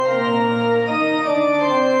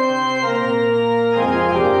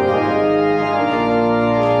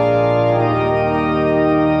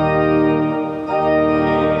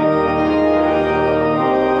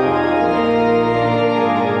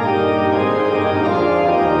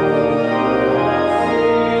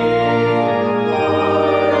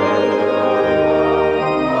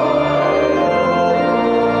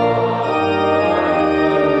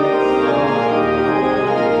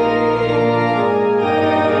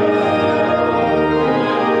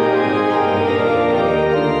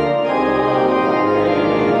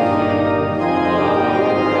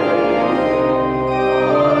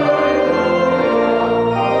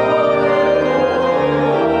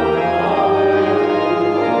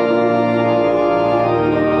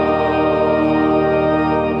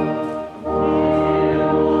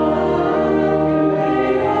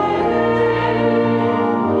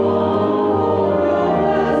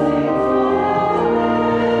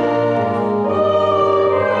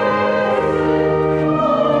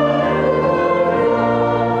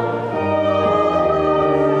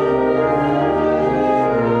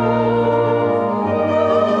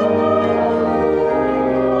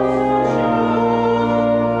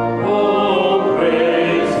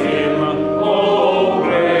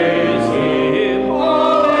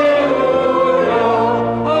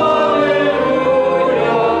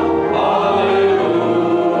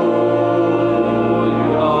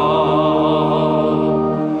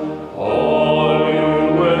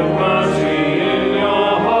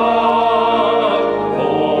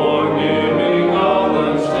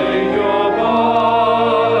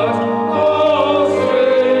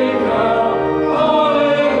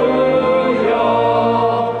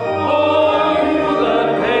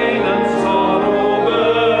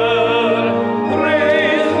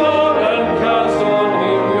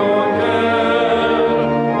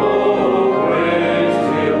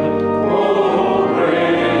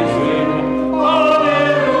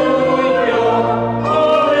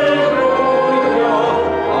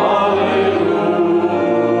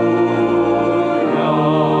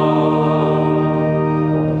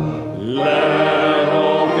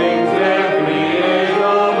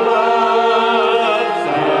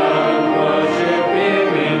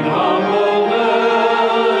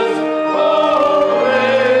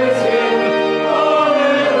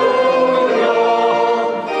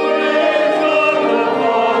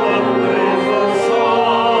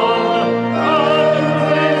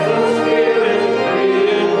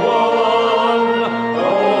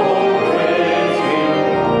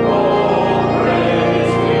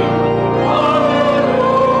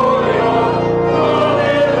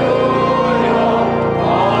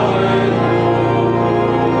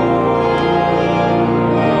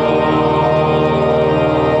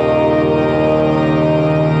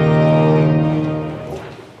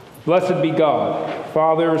Blessed be God,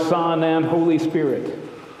 Father, Son, and Holy Spirit.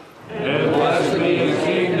 And blessed be his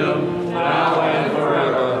kingdom, now and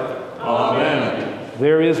forever. Amen.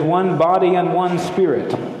 There is one body and one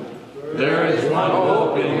Spirit. There is one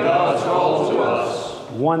hope in God's call to us.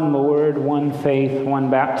 One Lord, one faith,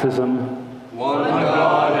 one baptism. One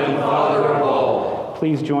God and Father of all.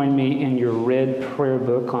 Please join me in your red prayer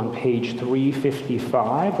book on page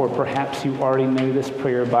 355, or perhaps you already know this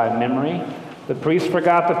prayer by memory. The priest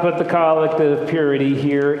forgot to put the collect of purity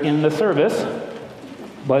here in the service,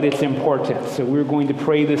 but it's important. So we're going to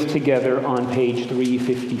pray this together on page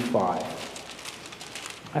 355,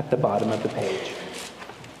 at the bottom of the page.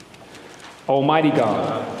 Almighty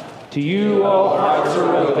God, to you all hearts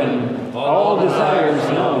are open, all desires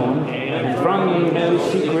known, and from you no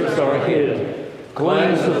secrets are hid.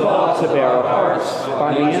 Cleanse the thoughts of our hearts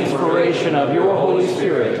by the inspiration of your Holy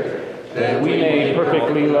Spirit, that we may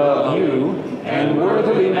perfectly love you and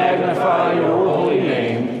worthily magnify your holy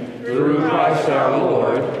name, through Christ our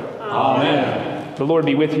Lord. Amen. The Lord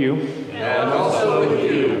be with you. And also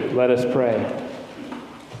with you. Let us pray.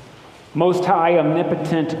 Most high,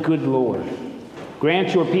 omnipotent, good Lord,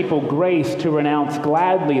 grant your people grace to renounce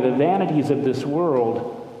gladly the vanities of this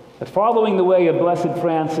world, that following the way of Blessed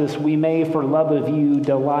Francis, we may, for love of you,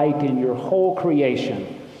 delight in your whole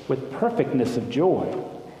creation with perfectness of joy.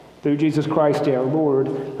 Through Jesus Christ our Lord,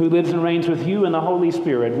 who lives and reigns with you in the Holy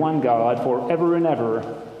Spirit, one God, forever and ever.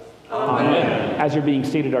 Amen. As you're being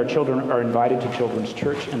seated, our children are invited to Children's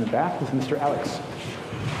Church in the back with Mr. Alex.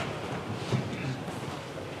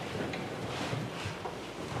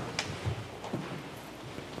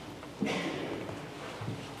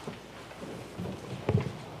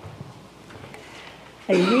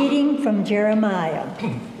 A reading from Jeremiah.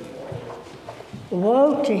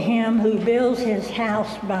 Woe to him who builds his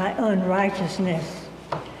house by unrighteousness,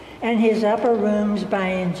 and his upper rooms by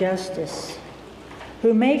injustice,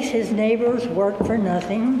 who makes his neighbors work for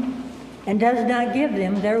nothing, and does not give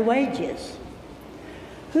them their wages.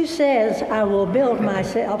 Who says, I will build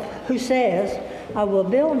myself a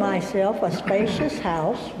spacious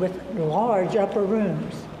house with large upper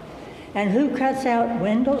rooms, and who cuts out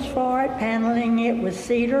windows for it, paneling it with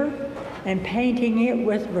cedar and painting it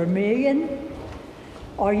with vermilion?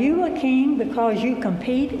 Are you a king because you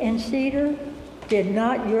compete in cedar? Did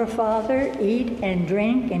not your father eat and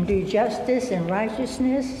drink and do justice and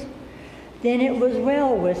righteousness? Then it was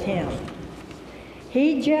well with him.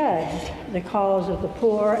 He judged the cause of the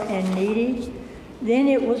poor and needy. Then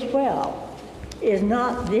it was well. Is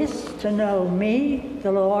not this to know me,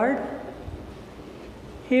 the Lord?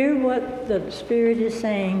 Hear what the Spirit is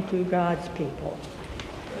saying to God's people.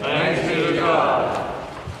 Thanks be to God.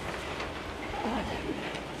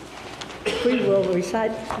 We will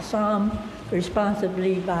recite the psalm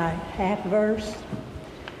responsively by half verse.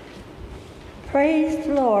 Praise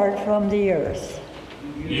the Lord from the earth.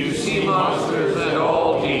 You see monsters at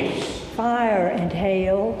all deeps. Fire and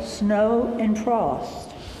hail, snow and frost.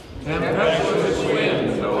 Tempestuous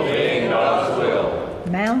winds obeying God's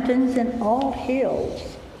will. Mountains and all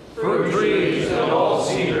hills. Fruit trees and all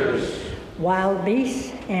cedars. Wild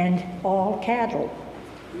beasts and all cattle.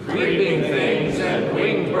 Creeping things and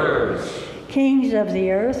winged birds. Kings of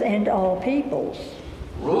the earth and all peoples.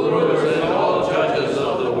 Rulers and all judges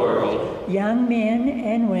of the world. Young men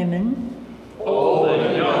and women. Old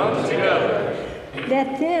and young together.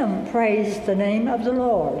 Let them praise the name of the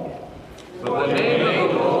Lord. For the name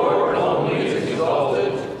of the Lord only is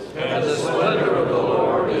exalted, and the splendor of the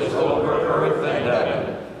Lord is over earth and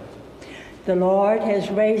heaven. The Lord has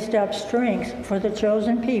raised up strength for the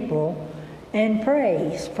chosen people, and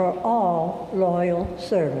praise for all loyal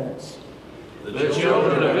servants. The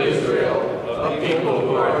children of Israel, a people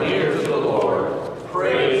who are near to the Lord,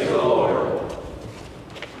 praise the Lord.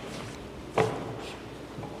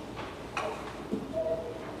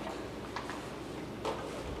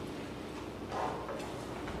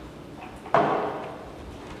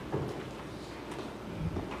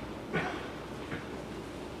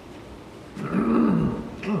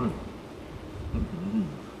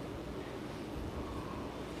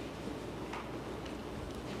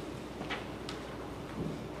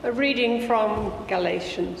 A reading from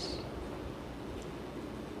Galatians.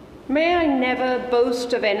 May I never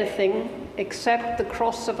boast of anything except the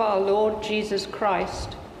cross of our Lord Jesus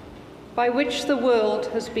Christ, by which the world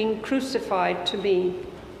has been crucified to me,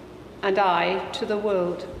 and I to the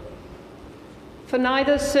world. For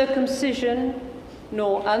neither circumcision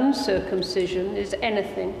nor uncircumcision is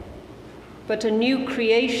anything, but a new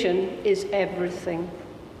creation is everything.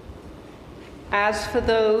 As for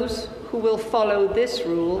those who will follow this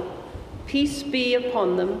rule, peace be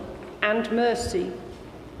upon them and mercy,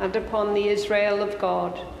 and upon the Israel of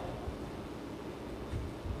God.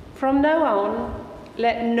 From now on,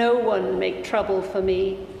 let no one make trouble for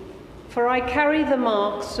me, for I carry the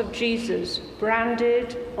marks of Jesus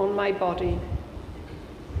branded on my body.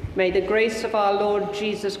 May the grace of our Lord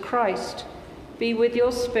Jesus Christ be with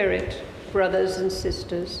your spirit, brothers and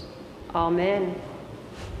sisters. Amen.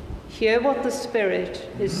 Hear what the Spirit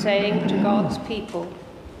is saying to God's people.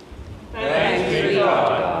 Thanks be to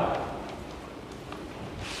God.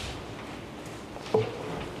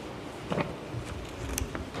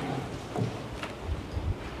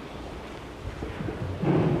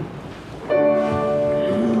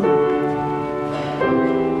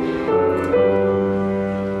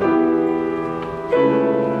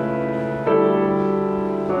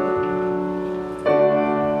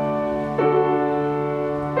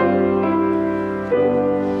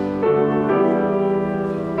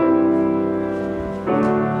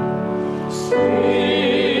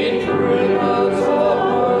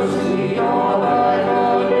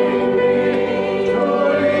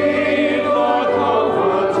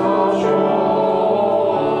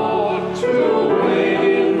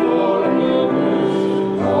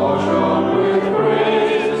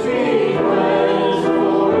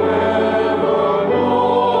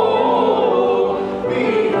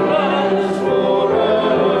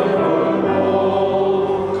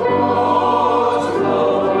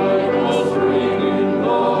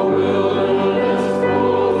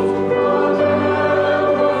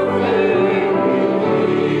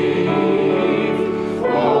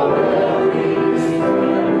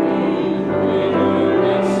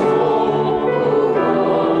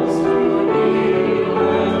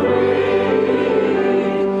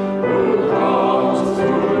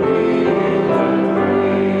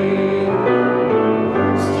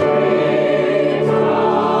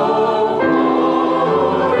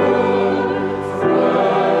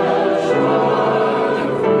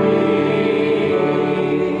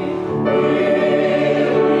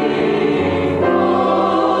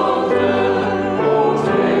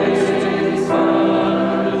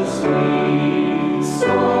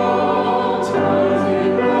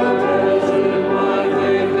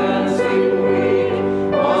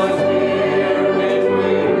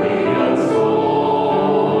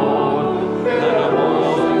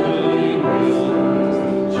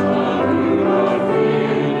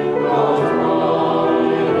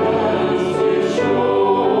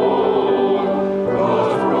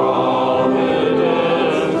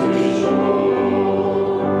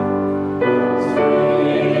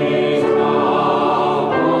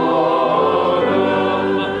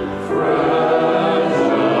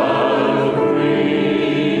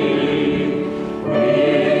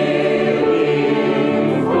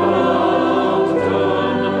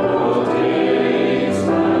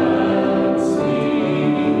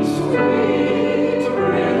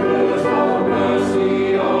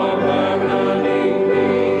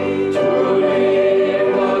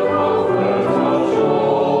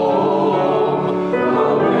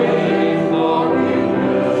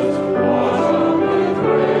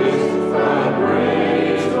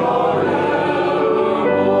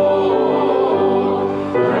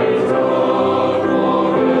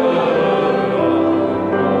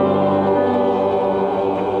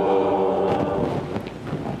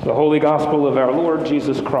 The Holy Gospel of our Lord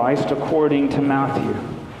Jesus Christ according to Matthew.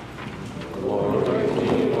 Glory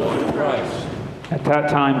to you, Lord Christ. At that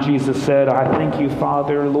time Jesus said, I thank you,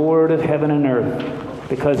 Father, Lord of heaven and earth,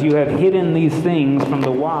 because you have hidden these things from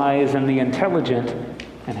the wise and the intelligent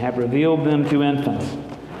and have revealed them to infants.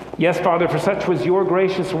 Yes, Father, for such was your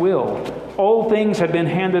gracious will. All things have been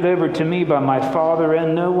handed over to me by my Father,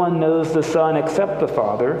 and no one knows the Son except the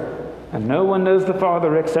Father, and no one knows the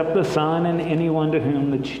Father except the Son, and anyone to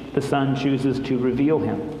whom the Son chooses to reveal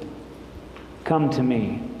him. Come to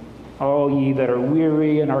me, all ye that are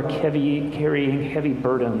weary and are carrying heavy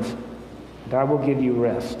burdens, and I will give you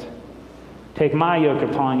rest. Take my yoke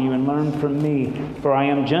upon you and learn from me, for I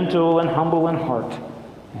am gentle and humble in heart,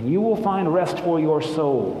 and you will find rest for your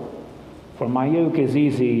soul. For my yoke is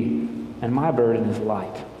easy and my burden is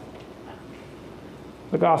light.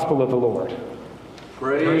 The Gospel of the Lord.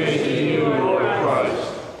 Praise to you, Lord Christ.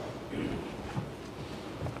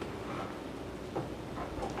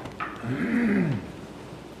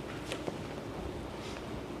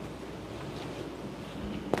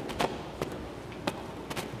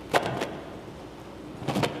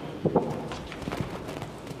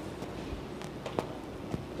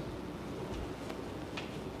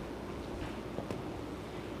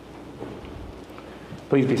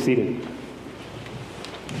 Please be seated.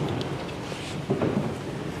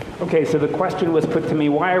 Okay, so the question was put to me,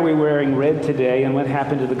 why are we wearing red today and what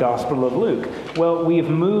happened to the Gospel of Luke? Well, we've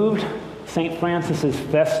moved St. Francis's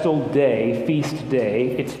festal day, feast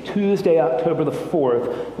day. It's Tuesday, October the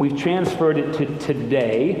 4th. We've transferred it to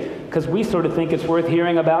today because we sort of think it's worth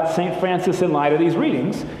hearing about St. Francis in light of these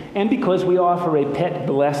readings and because we offer a pet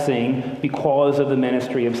blessing because of the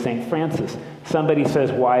ministry of St. Francis. Somebody says,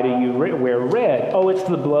 why do you wear red? Oh, it's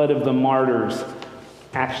the blood of the martyrs.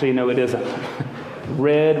 Actually, no, it isn't.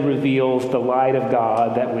 Red reveals the light of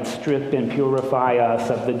God that would strip and purify us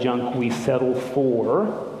of the junk we settle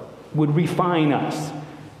for, would refine us.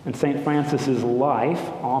 And St. Francis's life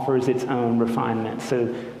offers its own refinement.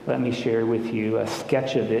 So let me share with you a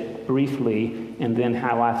sketch of it briefly, and then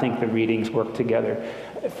how I think the readings work together.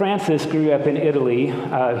 Francis grew up in Italy,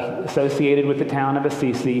 associated with the town of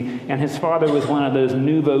Assisi, and his father was one of those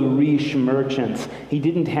nouveau riche merchants. He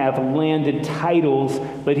didn't have landed titles,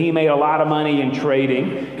 but he made a lot of money in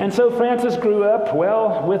trading. And so Francis grew up,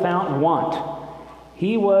 well, without want.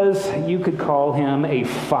 He was, you could call him a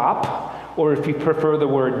fop, or if you prefer the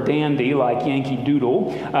word dandy, like Yankee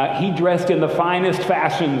Doodle. He dressed in the finest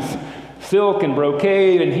fashions, silk and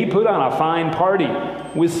brocade, and he put on a fine party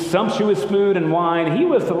with sumptuous food and wine. He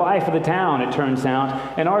was the life of the town, it turns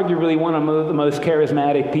out, and arguably one of the most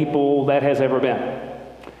charismatic people that has ever been.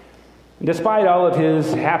 Despite all of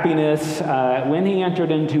his happiness, when he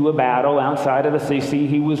entered into a battle outside of Assisi,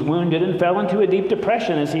 he was wounded and fell into a deep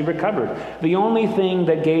depression as he recovered. The only thing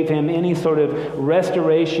that gave him any sort of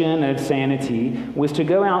restoration of sanity was to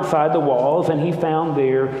go outside the walls, and he found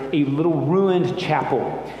there a little ruined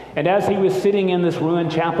chapel. And as he was sitting in this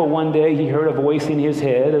ruined chapel one day, he heard a voice in his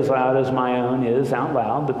head, as loud as my own is, out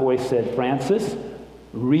loud. The voice said, "Francis,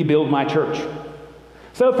 rebuild my church."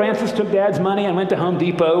 So Francis took Dad's money and went to Home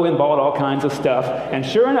Depot and bought all kinds of stuff. And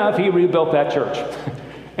sure enough, he rebuilt that church.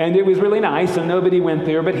 And it was really nice, and nobody went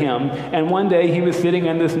there but him. And one day he was sitting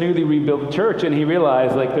in this newly rebuilt church, and he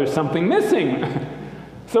realized, like, there's something missing.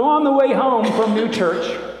 So on the way home from new church,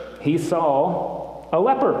 he saw a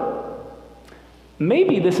leper.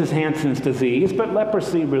 Maybe this is Hansen's disease, but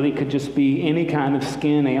leprosy really could just be any kind of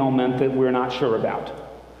skin ailment that we're not sure about.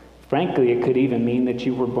 Frankly, it could even mean that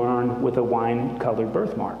you were born with a wine-colored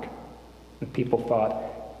birthmark. And people thought,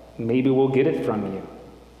 maybe we'll get it from you.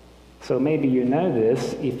 So maybe you know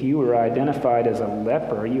this. If you were identified as a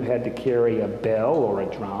leper, you had to carry a bell or a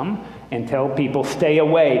drum and tell people, stay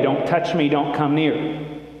away, don't touch me, don't come near.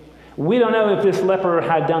 We don't know if this leper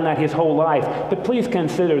had done that his whole life, but please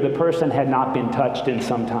consider the person had not been touched in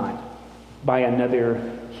some time by another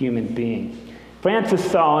human being. Francis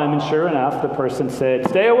saw him, and sure enough, the person said,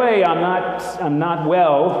 "Stay away, I'm not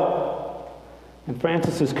well." And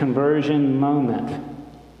Francis's conversion moment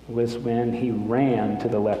was when he ran to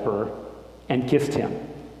the leper and kissed him.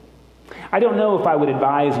 I don't know if I would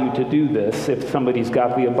advise you to do this if somebody's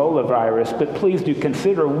got the Ebola virus, but please do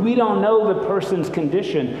consider, we don't know the person's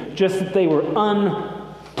condition, just that they were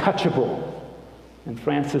untouchable. And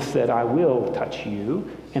Francis said, "I will touch you."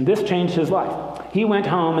 And this changed his life. He went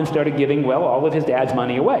home and started giving, well, all of his dad's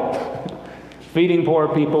money away. Feeding poor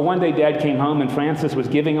people. One day Dad came home and Francis was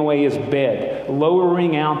giving away his bed,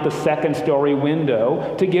 lowering out the second-story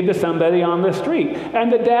window to give to somebody on the street.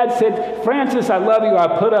 And the dad said, "Francis, I love you.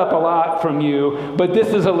 I put up a lot from you, but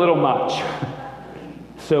this is a little much."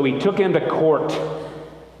 So he took him to court.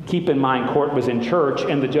 Keep in mind, court was in church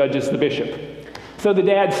and the judge is the bishop. So the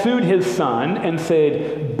dad sued his son and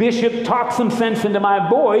said, "Bishop, talk some sense into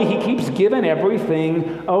my boy. He keeps giving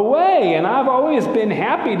everything away, and I've always been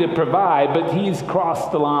happy to provide, but he's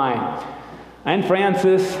crossed the line." And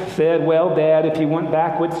Francis said, "Well, Dad, if you want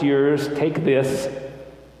back what's yours, take this."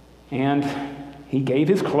 And he gave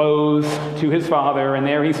his clothes to his father, and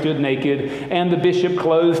there he stood naked, and the bishop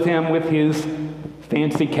clothed him with his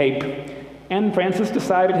fancy cape. And Francis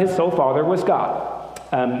decided his sole father was God.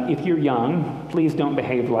 If you're young, please don't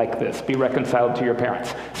behave like this. Be reconciled to your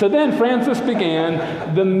parents. So then Francis began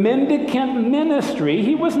the mendicant ministry.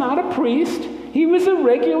 He was not a priest. He was a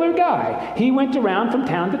regular guy. He went around from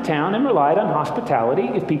town to town and relied on hospitality.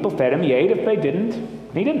 If people fed him, he ate. If they didn't,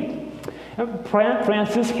 he didn't.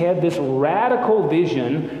 Francis had this radical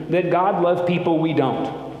vision that God loved people we don't.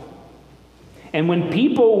 And when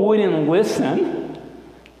people wouldn't listen,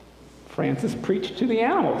 Francis preached to the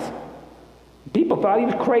animals. People thought he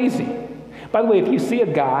was crazy. By the way, if you see a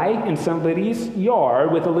guy in somebody's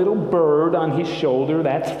yard with a little bird on his shoulder,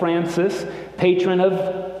 that's Francis, patron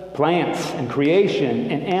of plants and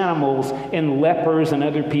creation and animals and lepers and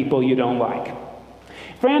other people you don't like.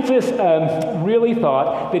 Francis really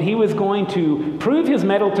thought that he was going to prove his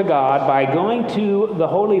mettle to God by going to the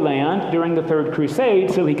Holy Land during the Third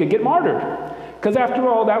Crusade so he could get martyred. Because after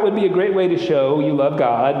all, that would be a great way to show you love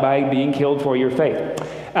God, by being killed for your faith.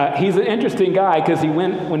 He's an interesting guy, because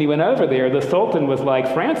when he went over there, the Sultan was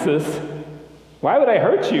like, Francis, why would I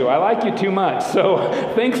hurt you? I like you too much. So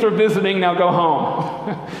thanks for visiting, now go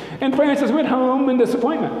home. And Francis went home in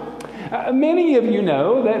disappointment. Many of you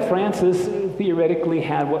know that Francis theoretically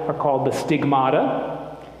had what are called the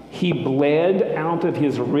stigmata. He bled out of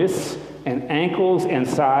his wrists and ankles and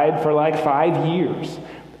side for like 5 years.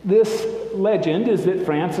 This legend is that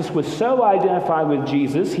Francis was so identified with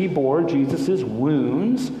Jesus, he bore Jesus'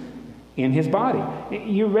 wounds in his body.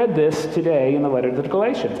 You read this today in the letter to the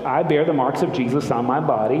Galatians. I bear the marks of Jesus on my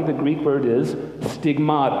body. The Greek word is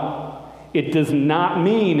stigmata. It does not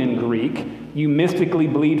mean in Greek you mystically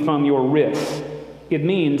bleed from your wrists. It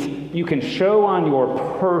means you can show on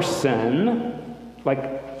your person,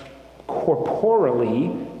 like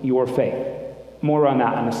corporally, your faith. More on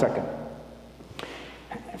that in a second.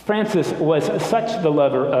 Francis was such the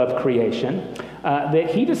lover of creation that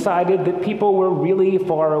he decided that people were really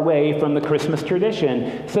far away from the Christmas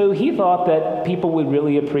tradition. So he thought that people would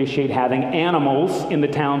really appreciate having animals in the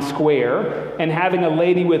town square and having a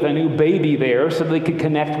lady with a new baby there so they could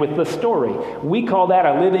connect with the story. We call that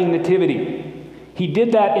a living nativity. He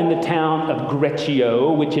did that in the town of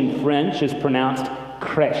Greccio, which in French is pronounced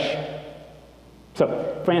crèche.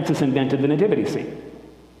 So Francis invented the nativity scene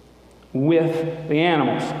with the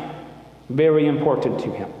animals. Very important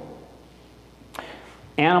to him.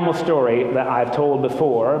 Animal story that I've told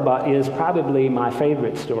before, but is probably my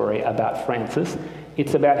favorite story about Francis.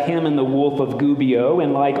 It's about him and the wolf of Gubbio,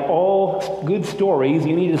 and like all good stories,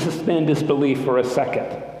 you need to suspend disbelief for a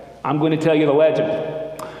second. I'm going to tell you the legend.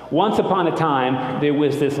 Once upon a time, there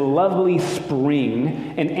was this lovely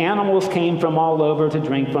spring, and animals came from all over to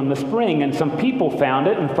drink from the spring, and some people found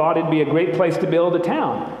it and thought it'd be a great place to build a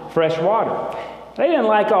town, fresh water. They didn't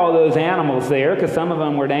like all those animals there because some of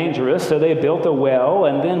them were dangerous, so they built a well,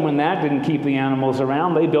 and then when that didn't keep the animals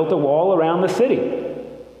around, they built a wall around the city.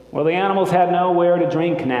 Well, the animals had nowhere to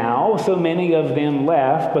drink now, so many of them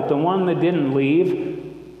left, but the one that didn't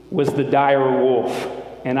leave was the dire wolf.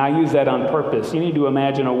 And I use that on purpose. You need to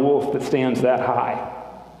imagine a wolf that stands that high.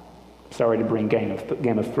 Sorry to bring Game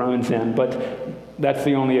of Thrones in, but that's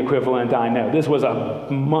the only equivalent I know. This was a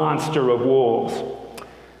monster of wolves.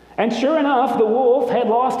 And sure enough, the wolf had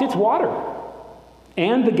lost its water,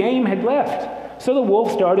 and the game had left. So the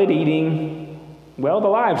wolf started eating, well, the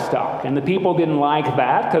livestock. And the people didn't like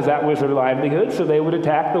that because that was their livelihood, so they would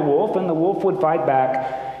attack the wolf, and the wolf would fight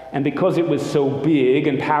back. And because it was so big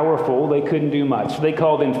and powerful, they couldn't do much. So they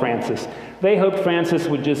called in Francis. They hoped Francis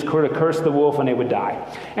would just curse the wolf and it would die.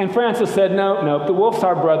 And Francis said, no, the wolf's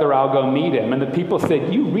our brother, I'll go meet him. And the people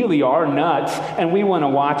said, you really are nuts, and we want to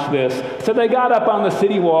watch this. So they got up on the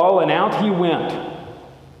city wall, and out he went.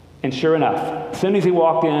 And sure enough, as soon as he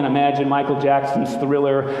walked in, imagine Michael Jackson's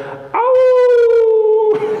Thriller, ow!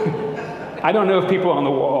 I don't know if people on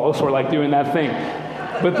the walls were like doing that thing,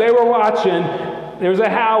 but they were watching. There's a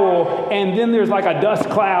howl, and then there's like a dust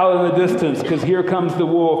cloud in the distance because here comes the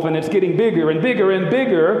wolf, and it's getting bigger and bigger and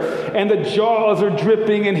bigger, and the jaws are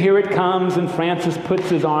dripping, and here it comes, and Francis puts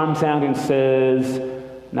his arms out and says,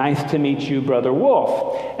 nice to meet you, Brother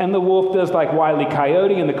Wolf. And the wolf does like Wile E.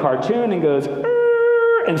 Coyote in the cartoon and goes,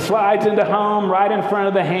 and slides into home right in front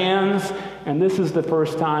of the hands. And this is the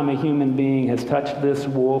first time a human being has touched this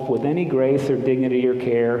wolf with any grace or dignity or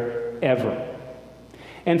care ever.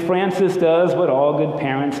 And Francis does what all good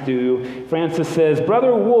parents do. Francis says,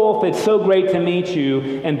 Brother Wolf, it's so great to meet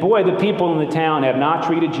you. And boy, the people in the town have not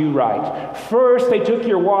treated you right. First, they took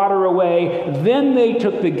your water away. Then they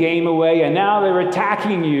took the game away. And now they're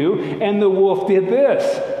attacking you. And the wolf did this.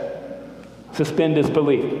 Suspend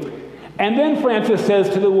disbelief. And then Francis says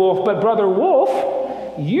to the wolf, but Brother Wolf,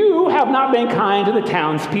 you have not been kind to the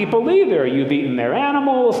townspeople either. You've eaten their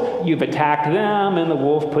animals, you've attacked them, and the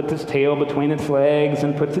wolf puts its tail between its legs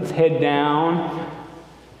and puts its head down.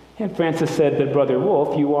 And Francis said, but Brother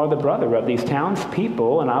Wolf, you are the brother of these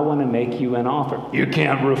townspeople, and I want to make you an offer. You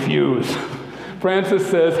can't refuse. Francis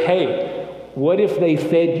says, hey, what if they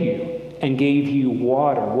fed you and gave you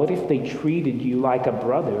water? What if they treated you like a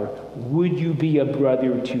brother? Would you be a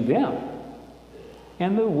brother to them?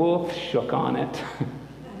 And the wolf shook on it.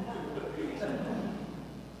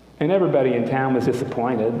 And everybody in town was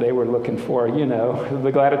disappointed. They were looking for,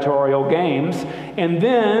 the gladiatorial games. And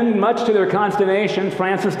then, much to their consternation,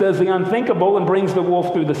 Francis does the unthinkable and brings the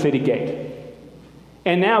wolf through the city gate.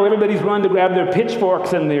 And now everybody's run to grab their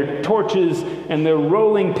pitchforks and their torches and their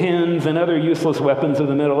rolling pins and other useless weapons of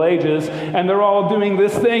the Middle Ages. And they're all doing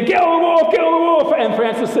this thing, kill the wolf, kill the wolf. And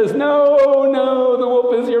Francis says, no, the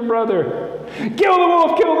wolf is your brother. Kill the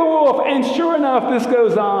wolf, kill the wolf. And sure enough, this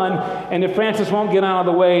goes on. And if Francis won't get out of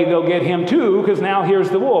the way, they'll get him too, because now here's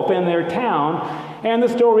the wolf in their town. And the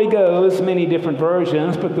story goes, many different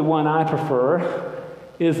versions, but the one I prefer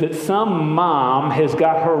is that some mom has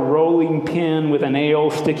got her rolling pin with a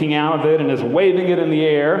nail sticking out of it and is waving it in the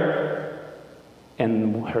air.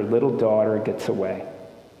 And her little daughter gets away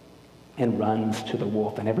and runs to the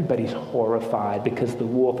wolf, and everybody's horrified because the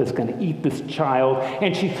wolf is going to eat this child,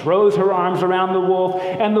 and she throws her arms around the wolf,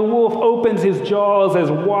 and the wolf opens his jaws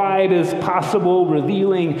as wide as possible,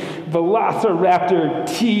 revealing velociraptor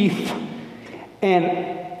teeth,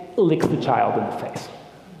 and licks the child in the face.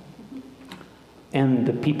 And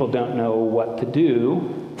the people don't know what to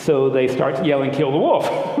do, so they start yelling, "Kill the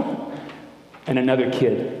wolf!" And another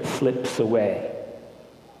kid slips away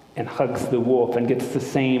and hugs the wolf and gets the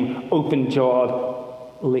same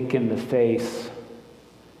open-jawed lick in the face.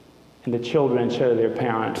 And the children show their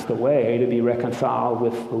parents the way to be reconciled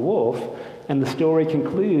with the wolf. And the story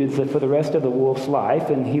concludes that for the rest of the wolf's life,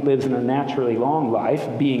 and he lives in a naturally long life,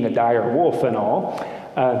 being a dire wolf and all,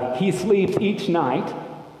 he sleeps each night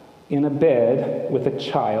in a bed with a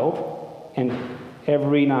child, and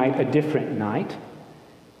every night a different night.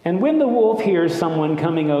 And when the wolf hears someone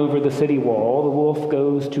coming over the city wall, the wolf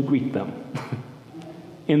goes to greet them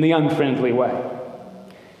in the unfriendly way.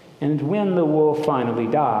 And when the wolf finally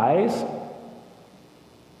dies,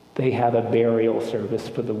 they have a burial service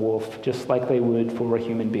for the wolf, just like they would for a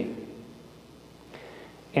human being.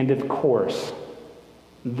 And of course,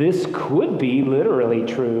 this could be literally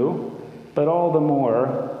true, but all the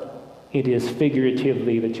more, it is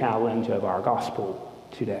figuratively the challenge of our gospel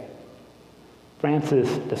today.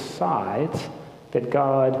 Francis decides that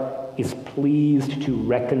God is pleased to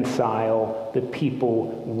reconcile the people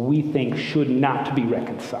we think should not be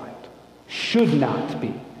reconciled. Should not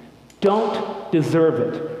be. Don't deserve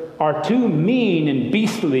it. Are too mean and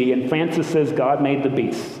beastly, and Francis says God made the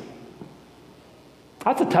beasts.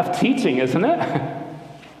 That's a tough teaching, isn't it?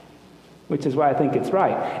 Which is why I think it's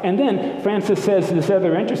right. And then Francis says this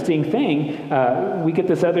other interesting thing. We get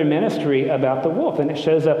this other ministry about the wolf, and it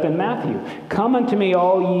shows up in Matthew. "Come unto me,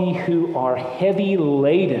 all ye who are heavy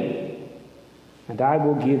laden, and I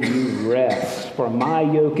will give you rest. For my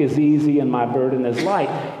yoke is easy and my burden is light."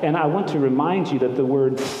 And I want to remind you that the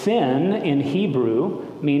word sin in Hebrew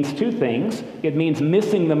means two things. It means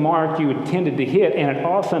missing the mark you intended to hit, and it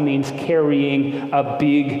also means carrying a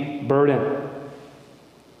big burden.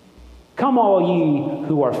 "Come all ye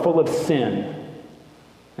who are full of sin,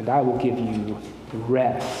 and I will give you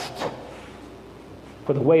rest.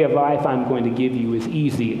 For the way of life I'm going to give you is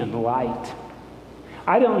easy and light."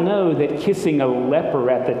 I don't know that kissing a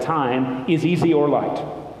leper at the time is easy or light.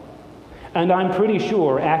 And I'm pretty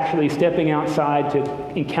sure actually stepping outside to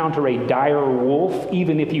encounter a dire wolf,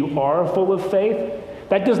 even if you are full of faith,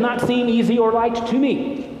 that does not seem easy or light to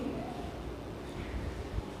me.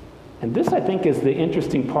 And this, I think, is the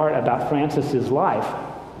interesting part about Francis's life.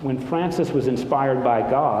 When Francis was inspired by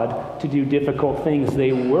God to do difficult things,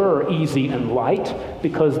 they were easy and light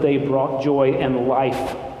because they brought joy and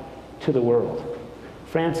life to the world.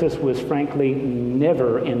 Francis was frankly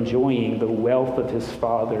never enjoying the wealth of his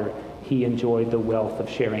father. He enjoyed the wealth of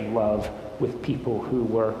sharing love with people who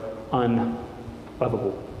were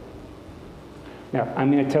unlovable. Now,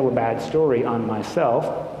 I'm going to tell a bad story on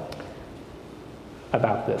myself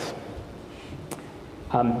about this.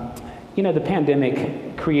 The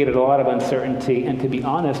pandemic created a lot of uncertainty, and to be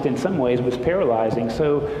honest, in some ways was paralyzing.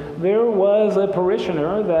 So there was a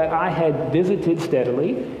parishioner that I had visited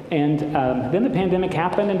steadily, and then the pandemic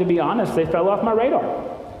happened, and to be honest, they fell off my radar.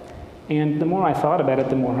 And the more I thought about it,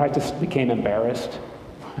 the more I just became embarrassed.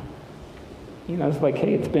 It's like,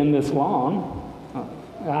 hey, it's been this long.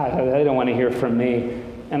 They don't want to hear from me.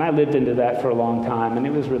 And I lived into that for a long time, and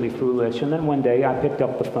it was really foolish. And then one day I picked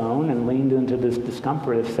up the phone and leaned into this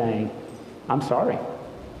discomfort of saying, "I'm sorry.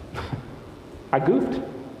 I goofed.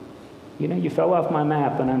 You fell off my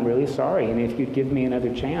map, and I'm really sorry. And if you'd give me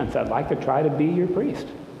another chance, I'd like to try to be your priest."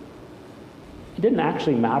 It didn't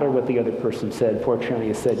actually matter what the other person said. Fortunately,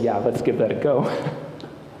 it said, "Yeah, let's give that a go."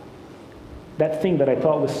 That thing that I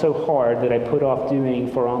thought was so hard that I put off doing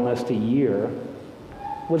for almost a year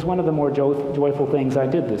was one of the more joyful things I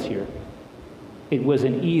did this year. It was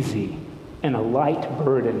an easy and a light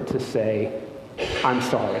burden to say, "I'm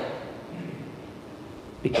sorry,"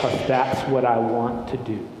 because that's what I want to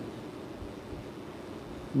do.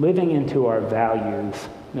 Living into our values,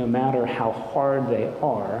 no matter how hard they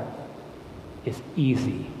are, is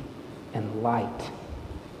easy and light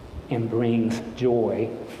and brings joy,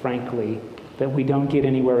 frankly, that we don't get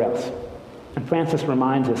anywhere else. And Francis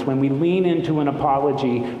reminds us, when we lean into an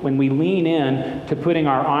apology, when we lean in to putting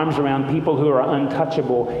our arms around people who are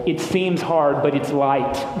untouchable, it seems hard, but it's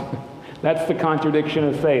light. That's the contradiction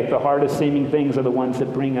of faith. The hardest seeming things are the ones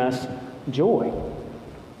that bring us joy.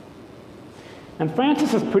 And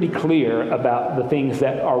Francis is pretty clear about the things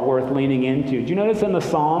that are worth leaning into. Do you notice in the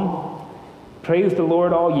psalm, praise the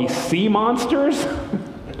Lord, all ye sea monsters?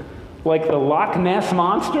 Like the Loch Ness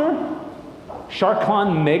monster?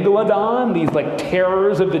 Sharkon Megalodon, these like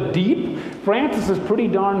terrors of the deep. Francis is pretty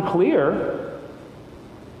darn clear.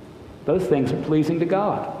 Those things are pleasing to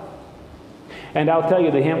God. And I'll tell you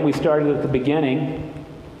the hymn we started at the beginning,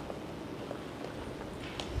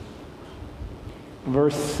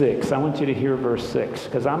 verse 6. I want you to hear verse 6,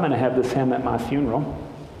 because I'm going to have this hymn at my funeral.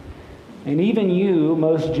 And even you,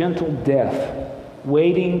 most gentle death,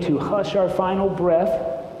 waiting to hush our final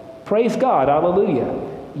breath, praise God, hallelujah.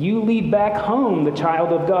 You lead back home the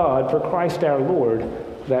child of God, for Christ our Lord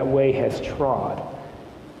that way has trod.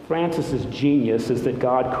 Francis's genius is that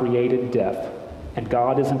God created death, and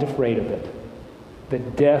God isn't afraid of it.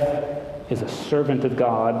 That death is a servant of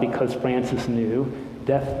God, because Francis knew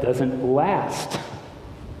death doesn't last.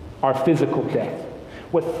 Our physical death.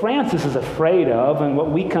 What Francis is afraid of, and what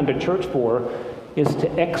we come to church for, is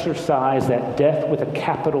to exercise that death with a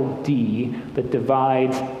capital D that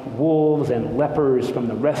divides wolves and lepers from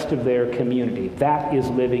the rest of their community. That is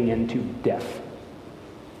living into death.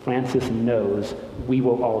 Francis knows we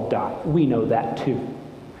will all die. We know that too.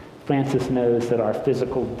 Francis knows that our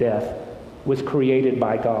physical death was created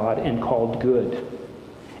by God and called good.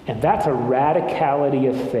 And that's a radicality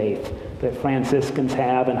of faith that Franciscans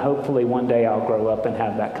have, and hopefully one day I'll grow up and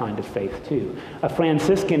have that kind of faith too. A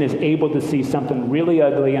Franciscan is able to see something really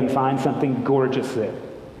ugly and find something gorgeous there.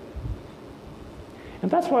 And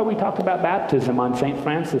that's why we talked about baptism on St.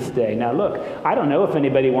 Francis Day. Now look, I don't know if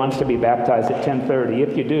anybody wants to be baptized at 10:30.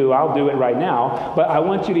 If you do, I'll do it right now. But I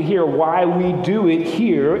want you to hear why we do it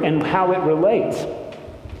here and how it relates.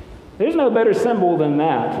 There's no better symbol than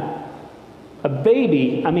that. A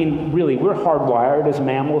baby, I mean, really, we're hardwired as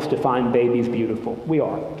mammals to find babies beautiful. We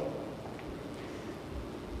are.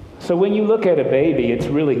 So when you look at a baby, it's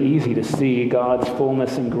really easy to see God's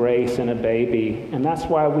fullness and grace in a baby. And that's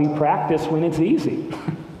why we practice when it's easy.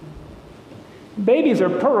 Babies are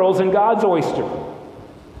pearls in God's oyster.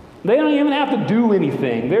 They don't even have to do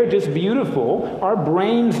anything. They're just beautiful. Our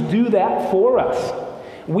brains do that for us.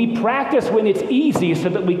 We practice when it's easy so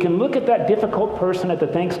that we can look at that difficult person at the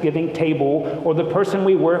Thanksgiving table, or the person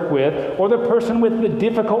we work with, or the person with the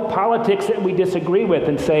difficult politics that we disagree with,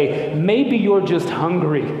 and say, maybe you're just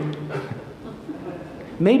hungry.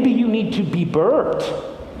 Maybe you need to be burped.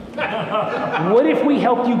 What if we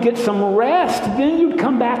help you get some rest? Then you'd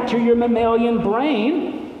come back to your mammalian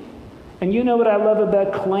brain. And you know what I love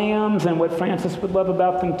about clams, and what Francis would love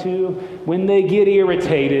about them too? When they get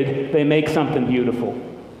irritated, they make something beautiful.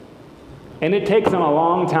 And it takes them a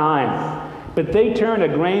long time. But they turn a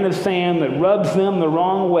grain of sand that rubs them the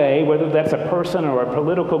wrong way, whether that's a person or a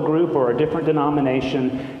political group or a different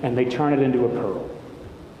denomination, and they turn it into a pearl.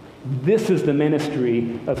 This is the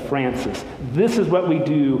ministry of Francis. This is what we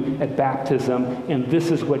do at baptism, and this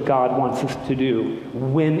is what God wants us to do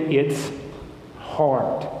when it's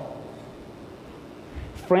hard.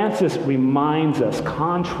 Francis reminds us,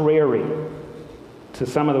 contrary to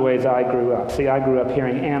some of the ways I grew up. See, I grew up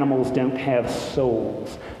hearing animals don't have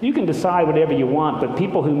souls. You can decide whatever you want, but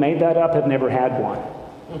people who made that up have never had one.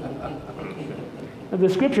 The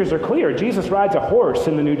scriptures are clear. Jesus rides a horse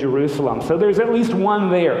in the New Jerusalem, so there's at least one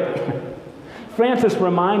there. Francis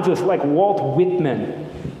reminds us, like Walt Whitman,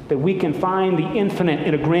 that we can find the infinite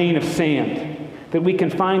in a grain of sand, that we can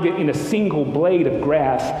find it in a single blade of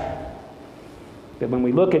grass, that when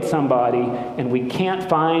we look at somebody and we can't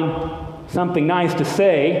find something nice to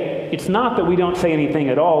say, it's not that we don't say anything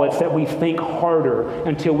at all, it's that we think harder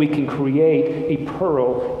until we can create a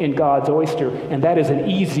pearl in God's oyster. And that is an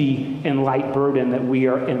easy and light burden that we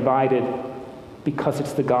are invited, because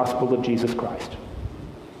it's the gospel of Jesus Christ.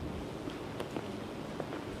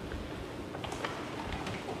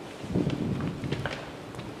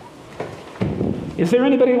 Is there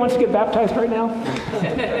anybody who wants to get baptized right now?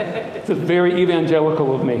 This is very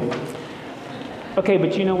evangelical of me. Okay,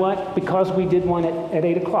 but you know what? Because we did one at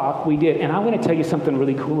 8 o'clock, we did. And I'm going to tell you something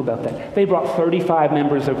really cool about that. They brought 35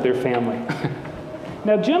 members of their family.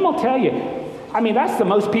 Now, Jim will tell you, I mean, that's the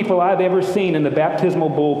most people I've ever seen in the baptismal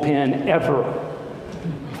bullpen ever.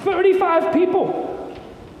 35 people.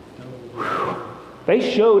 Whew.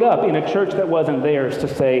 They showed up in a church that wasn't theirs to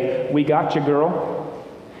say, we got you, girl.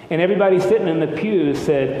 And everybody sitting in the pews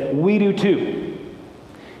said, we do too.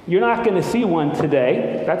 You're not going to see one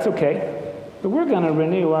today. That's okay. But we're going to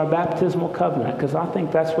renew our baptismal covenant because I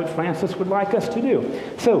think that's what Francis would like us to do.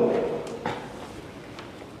 So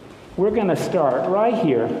we're going to start right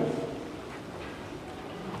here.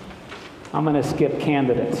 I'm going to skip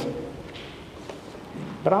candidates.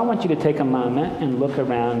 But I want you to take a moment and look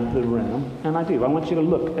around the room. And I do. I want you to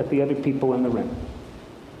look at the other people in the room.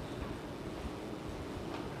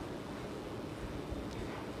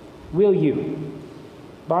 Will you,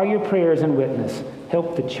 by your prayers and witness,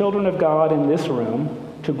 help the children of God in this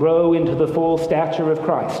room to grow into the full stature of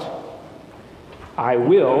Christ? I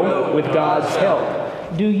will, with God's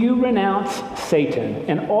help. Do you renounce Satan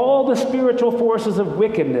and all the spiritual forces of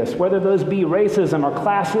wickedness, whether those be racism or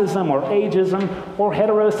classism or ageism or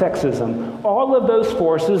heterosexism, all of those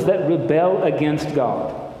forces that rebel against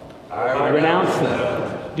God? I renounce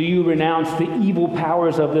them. Do you renounce the evil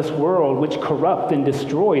powers of this world which corrupt and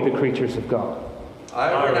destroy the creatures of God?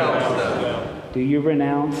 I renounce them. Do you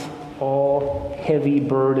renounce all heavy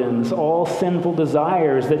burdens, all sinful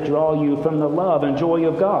desires that draw you from the love and joy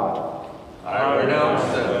of God? I renounce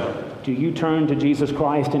them. Do you turn to Jesus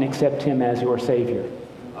Christ and accept him as your Savior?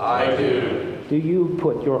 I do. Do you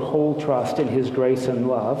put your whole trust in his grace and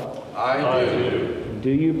love? I do. Do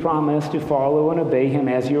you promise to follow and obey him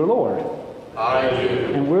as your Lord? I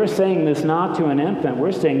do. And we're saying this not to an infant,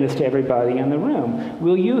 we're saying this to everybody in the room.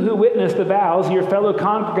 Will you who witness the vows your fellow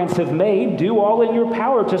congregants have made do all in your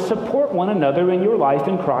power to support one another in your life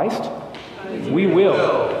in Christ? We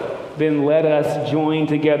will. Then let us join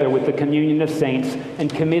together with the communion of saints and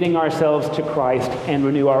committing ourselves to Christ and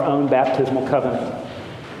renew our own baptismal covenant.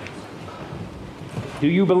 Do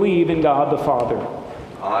you believe in God the Father?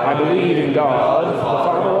 I believe in God, the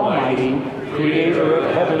Father Almighty, creator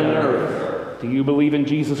of heaven and earth. Do you believe in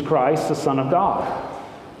Jesus Christ, the Son of God?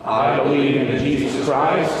 I believe in Jesus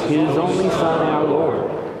Christ, his only Son, our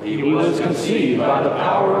Lord. He was conceived by the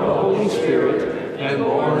power of the Holy Spirit and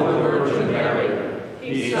born of the Virgin Mary.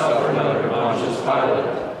 He suffered under Pontius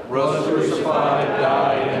Pilate, was crucified,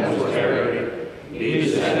 died, and was buried. He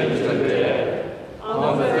descended to the dead.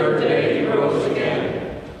 On the third day he rose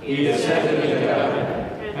again. He ascended into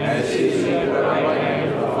heaven, and is seated at the right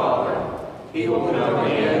hand of the Father. He will come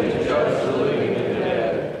again to judge the living and the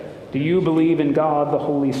dead. Do you believe in God, the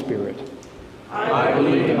Holy Spirit? I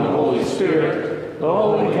believe in the Holy Spirit, the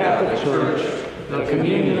Holy Catholic Church, the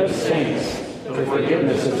communion of saints, the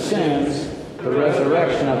forgiveness of sins, the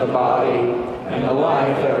resurrection of the body, and the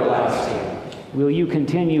life everlasting. Will you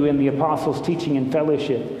continue in the apostles' teaching and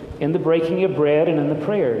fellowship, in the breaking of bread and in the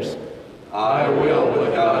prayers? I will,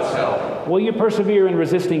 with God's help. Will you persevere in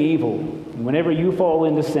resisting evil? And whenever you fall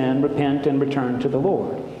into sin, repent and return to the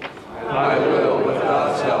Lord? I will, with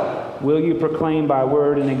God's help. Will you proclaim by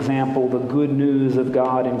word and example the good news of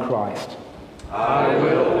God in Christ? I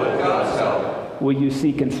will, with God's help. Will you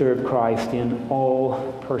seek and serve Christ in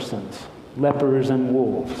all persons, lepers and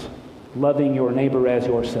wolves, loving your neighbor as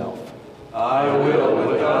yourself? I will,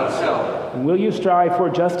 with God's help. And will you strive for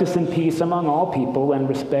justice and peace among all people and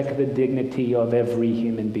respect the dignity of every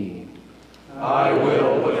human being? I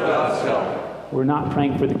will, with God's help. We're not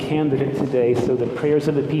praying for the candidate today, so the prayers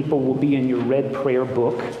of the people will be in your red prayer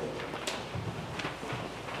book.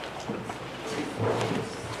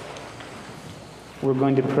 We're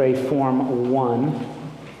going to pray Form 1,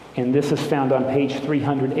 and this is found on page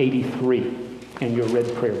 383 in your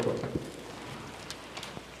red prayer book.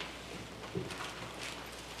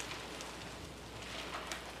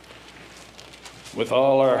 With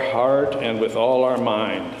all our heart and with all our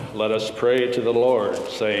mind, let us pray to the Lord,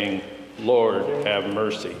 saying, Lord, have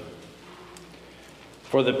mercy.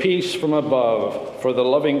 For the peace from above, for the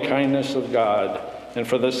loving kindness of God, and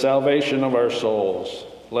for the salvation of our souls,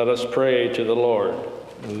 let us pray to the Lord.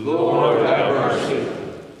 Lord, have mercy.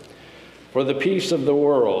 For the peace of the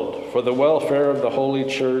world, for the welfare of the Holy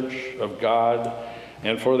Church of God,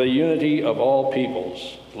 and for the unity of all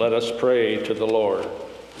peoples, let us pray to the Lord.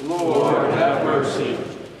 Lord, have mercy.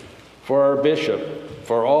 For our bishop,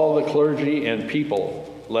 for all the clergy and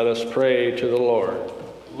people, let us pray to the Lord.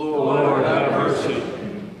 Lord, have mercy.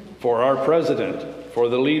 For our president, for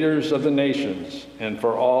the leaders of the nations, and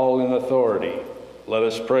for all in authority, let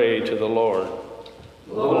us pray to the Lord.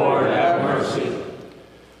 Lord, have mercy.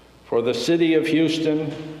 For the city of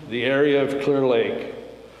Houston, the area of Clear Lake,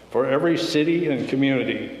 for every city and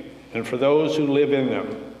community, and for those who live in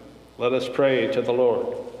them, let us pray to the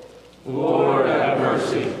Lord. Lord, have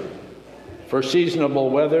mercy. For seasonable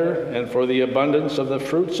weather and for the abundance of the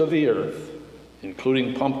fruits of the earth,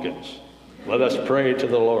 including pumpkins, let us pray to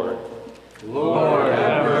the Lord. Lord,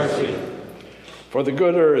 have mercy. For the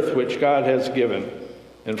good earth which God has given,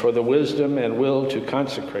 and for the wisdom and will to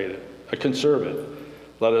conserve it,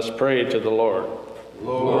 Let us pray to the Lord.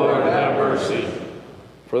 Lord, have mercy.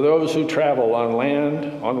 For those who travel on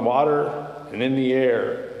land, on water, and in the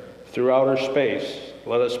air, through outer space,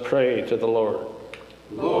 let us pray to the Lord.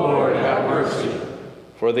 Lord, have mercy.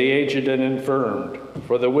 For the aged and infirmed,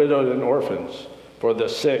 for the widowed and orphans, for the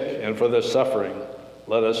sick and for the suffering,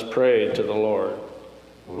 let us pray to the Lord.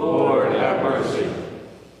 Lord, have mercy.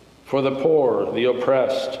 For the poor, the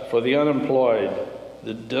oppressed, for the unemployed,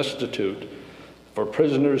 the destitute, for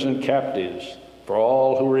prisoners and captives, for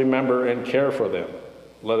all who remember and care for them,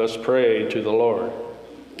 let us pray to the Lord.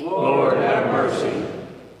 Lord, have mercy.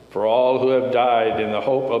 For all who have died in the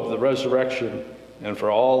hope of the resurrection, and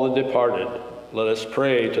for all the departed, let us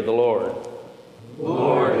pray to the Lord.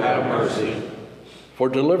 Lord, have mercy. For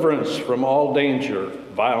deliverance from all danger,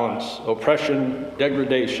 violence, oppression,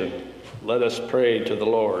 degradation, let us pray to the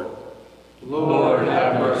Lord. Lord,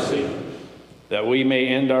 have mercy. That we may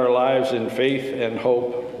end our lives in faith and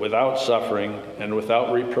hope, without suffering and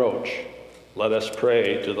without reproach, let us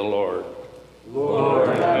pray to the Lord. Lord,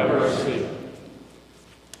 have mercy.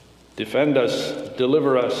 Defend us,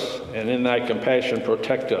 deliver us, and in thy compassion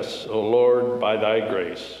protect us, O Lord, by thy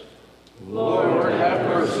grace. Lord, have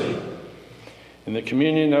mercy. In the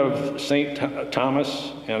communion of St.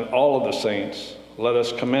 Thomas and all of the saints, let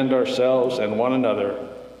us commend ourselves and one another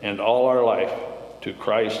and all our life to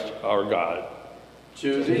Christ our God.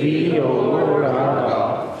 To thee, O Lord our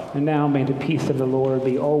God. And now may the peace of the Lord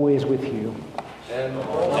be always with you. And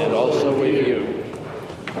And also with you.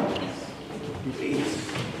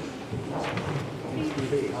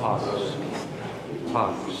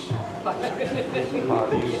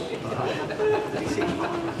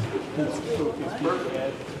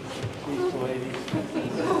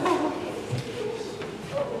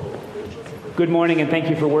 Good morning, and thank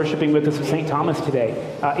you for worshiping with us at St. Thomas today.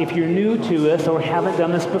 If you're new to us or haven't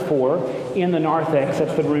done this before, in the narthex,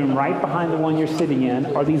 that's the room right behind the one you're sitting in,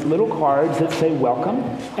 are these little cards that say welcome,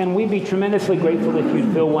 and we'd be tremendously grateful if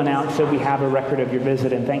you'd fill one out so we have a record of your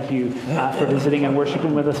visit, and thank you for visiting and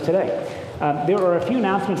worshiping with us today. There are a few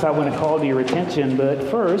announcements I want to call to your attention, but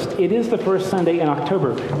first, it is the first Sunday in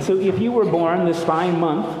October, so if you were born this fine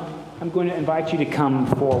month, I'm going to invite you to come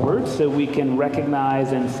forward so we can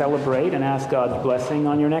recognize and celebrate and ask God's blessing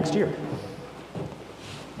on your next year.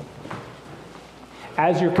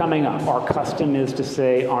 As you're coming up, our custom is to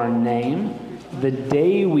say our name, the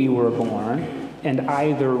day we were born, and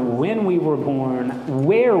either when we were born,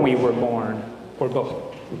 where we were born, or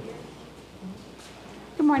both.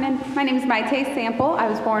 Good morning. My name is Maite Sample. I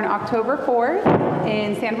was born October 4th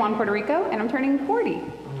in San Juan, Puerto Rico, and I'm turning 40.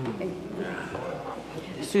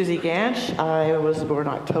 Susie Ganch. I was born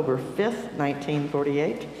October 5th,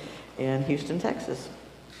 1948 in Houston, Texas.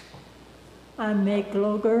 I'm Meg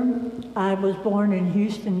Loger. I was born in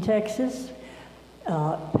Houston, Texas,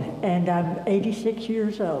 and I'm 86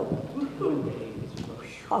 years old.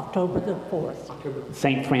 October the 4th.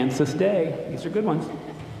 St. Francis Day. These are good ones.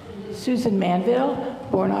 Susan Manville,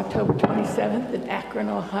 born October 27th in Akron,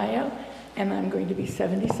 Ohio, and I'm going to be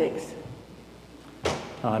 76.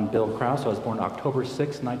 I'm Bill Krause. I was born October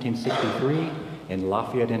 6, 1963 in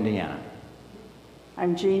Lafayette, Indiana.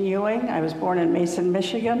 I'm Jean Ewing. I was born in Mason,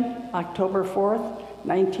 Michigan, October 4th,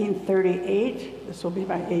 1938. This will be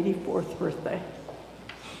my 84th birthday.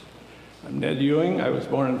 I'm Ned Ewing. I was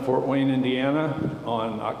born in Fort Wayne, Indiana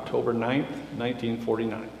on October 9th,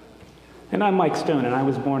 1949. And I'm Mike Stone, and I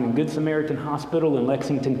was born in Good Samaritan Hospital in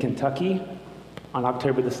Lexington, Kentucky on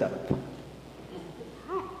October the 7th.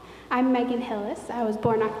 I'm Megan Hillis. I was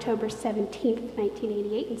born October 17th,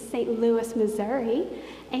 1988 in St. Louis, Missouri.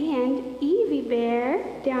 And Evie Bear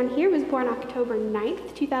down here was born October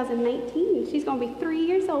 9th, 2019. She's going to be 3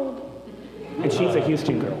 years old. And she's a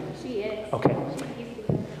Houston girl. She is. Okay.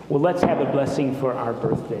 Well, let's have a blessing for our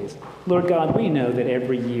birthdays. Lord God, we know that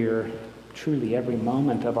every year, truly every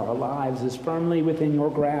moment of our lives is firmly within your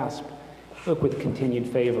grasp. Look with continued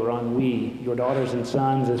favor on we, your daughters and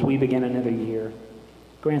sons, as we begin another year.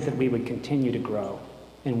 Grant that we would continue to grow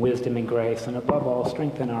in wisdom and grace, and above all,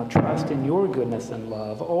 strengthen our trust in your goodness and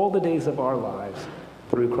love all the days of our lives,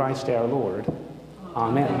 through Christ our Lord.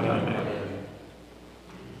 Amen. Amen.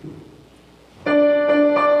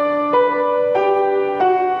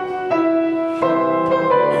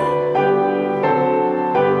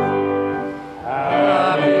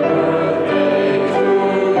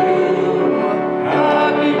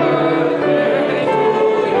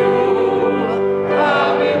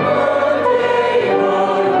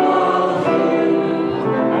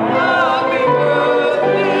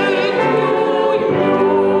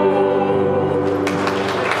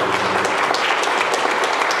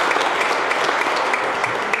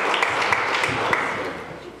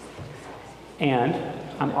 And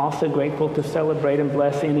I'm also grateful to celebrate and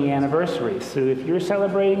bless any anniversaries. So if you're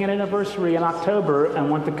celebrating an anniversary in October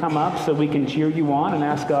and want to come up so we can cheer you on and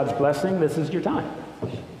ask God's blessing, this is your time.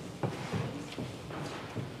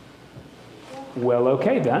 Well,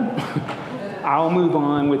 okay then. I'll move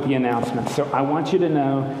on with the announcements. So I want you to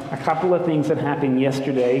know a couple of things that happened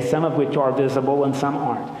yesterday, some of which are visible and some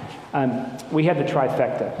aren't. We had the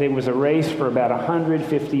trifecta. There was a race for about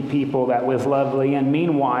 150 people. That was lovely. And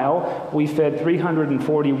meanwhile, we fed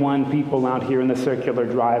 341 people out here in the circular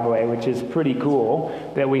driveway, which is pretty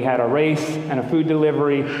cool that we had a race and a food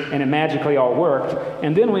delivery and it magically all worked.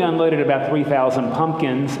 And then we unloaded about 3,000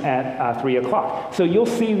 pumpkins at 3 o'clock. So you'll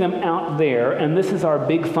see them out there. And this is our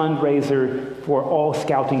big fundraiser for all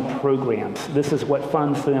scouting programs. This is what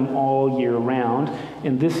funds them all year round.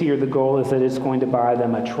 And this year, the goal is that it's going to buy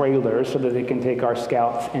them a trailer so that they can take our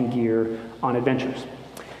scouts and gear on adventures.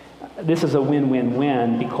 This is a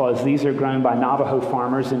win-win-win because these are grown by Navajo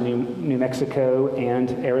farmers in New Mexico and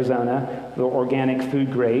Arizona. They're organic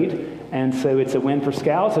food grade. And so it's a win for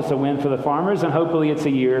scouts, it's a win for the farmers, and hopefully it's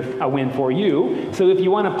a win for you. So if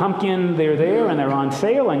you want a pumpkin, they're there and they're on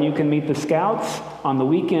sale, and you can meet the scouts on the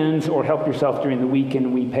weekends or help yourself during the week,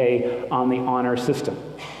 and we pay on the honor system.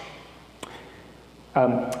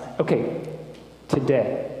 Okay,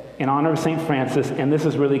 today, in honor of St. Francis, and this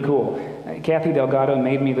is really cool, Kathy Delgado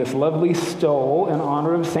made me this lovely stole in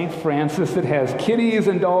honor of St. Francis that has kitties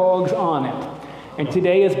and dogs on it. And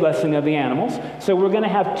today is Blessing of the Animals. So we're going to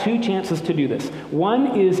have two chances to do this.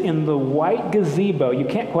 One is in the white gazebo. You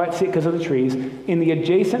can't quite see it because of the trees. In the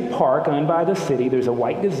adjacent park owned by the city, there's a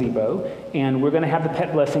white gazebo. And we're going to have the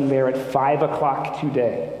pet blessing there at 5 o'clock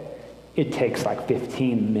today. It takes like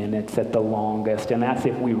 15 minutes at the longest. And that's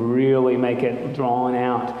if we really make it drawn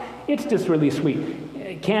out. It's just really sweet.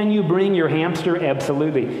 Can you bring your hamster?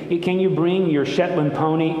 Absolutely. Can you bring your Shetland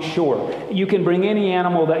pony? Sure. You can bring any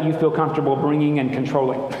animal that you feel comfortable bringing and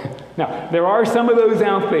controlling. Now, there are some of those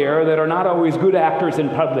out there that are not always good actors in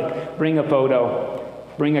public. Bring a photo.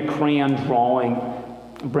 Bring a crayon drawing.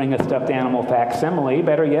 Bring a stuffed animal facsimile.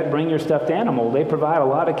 Better yet, bring your stuffed animal. They provide a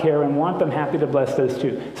lot of care and want them happy to bless those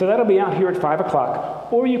too. So that'll be out here at 5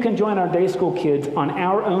 o'clock. Or you can join our day school kids on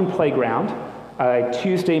our own playground.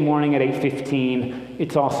 Tuesday morning at 8:15.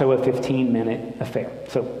 It's also a 15-minute affair.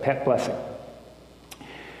 So, pet blessing.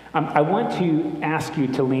 I want to ask you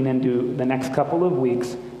to lean into the next couple of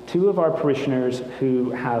weeks. Two of our parishioners who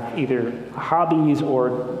have either hobbies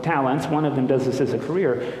or talents, one of them does this as a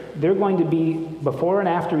career, they're going to be, before and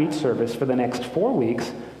after each service for the next 4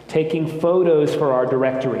 weeks, taking photos for our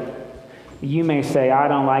directory. You may say, I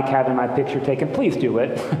don't like having my picture taken. Please do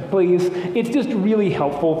it. Please. It's just really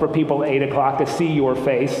helpful for people at 8 o'clock to see your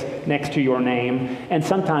face next to your name. And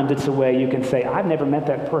sometimes it's a way you can say, I've never met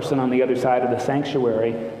that person on the other side of the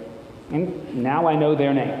sanctuary. And now I know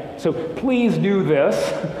their name. So please do this.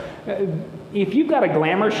 If you've got a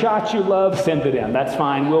glamour shot you love, send it in. That's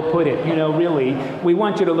fine. We'll put it. Really, we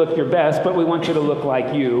want you to look your best, but we want you to look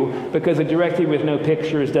like you, because a directory with no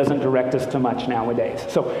pictures doesn't direct us to much nowadays.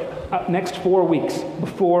 So next 4 weeks,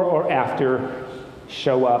 before or after,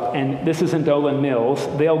 show up. And this is in Dolan Mills.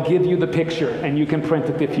 They'll give you the picture, and you can print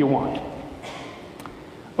it if you want.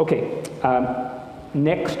 Okay,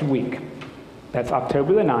 next week, that's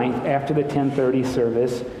October the 9th, after the 10:30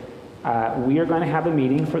 service, we are going to have a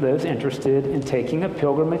meeting for those interested in taking a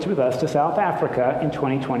pilgrimage with us to South Africa in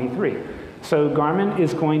 2023. So Garmin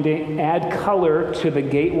is going to add color to the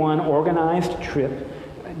Gate 1 organized trip.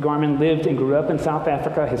 Garmin lived and grew up in South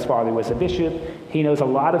Africa. His father was a bishop. He knows a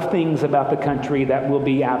lot of things about the country that will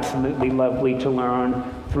be absolutely lovely to learn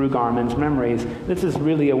through Garmin's memories. This is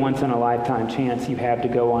really a once-in-a-lifetime chance you have to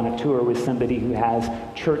go on a tour with somebody who has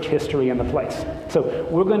church history in the place. So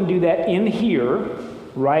we're going to do that in here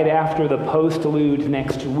right after the postlude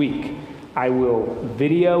next week. I will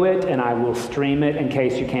video it and I will stream it in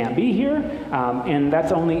case you can't be here. And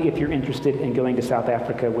that's only if you're interested in going to South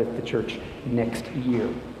Africa with the church next year.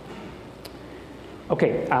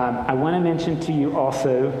 Okay, I want to mention to you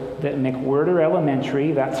also that McWhirter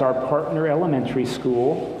Elementary, that's our partner elementary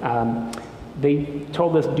school, they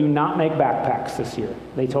told us do not make backpacks this year.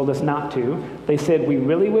 They told us not to. They said, we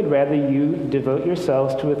really would rather you devote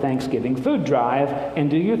yourselves to a Thanksgiving food drive, and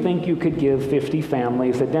do you think you could give 50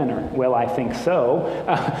 families a dinner? Well, I think so,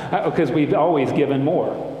 because we've always given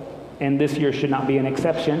more. And this year should not be an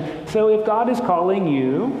exception. So if God is calling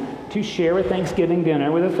you to share a Thanksgiving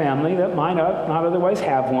dinner with a family that might not otherwise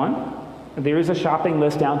have one, there is a shopping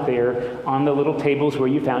list out there on the little tables where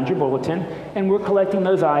you found your bulletin, and we're collecting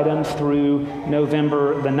those items through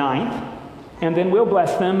November the 9th. And then we'll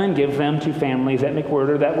bless them and give them to families at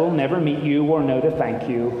McWhirter that will never meet you or know to thank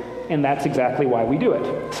you. And that's exactly why we do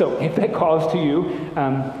it. So if that calls to you,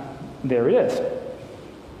 there it is.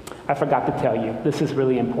 I forgot to tell you, this is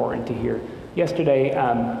really important to hear. Yesterday,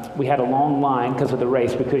 we had a long line because of the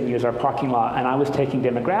race. We couldn't use our parking lot, and I was taking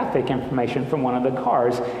demographic information from one of the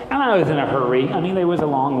cars, and I was in a hurry. I mean, there was a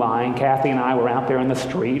long line. Kathy and I were out there in the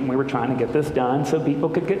street, and we were trying to get this done so people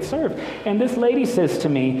could get served. And this lady says to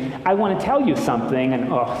me, I want to tell you something, and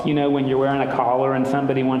you know, when you're wearing a collar and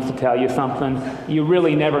somebody wants to tell you something, you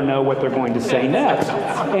really never know what they're going to say next.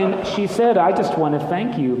 And she said, I just want to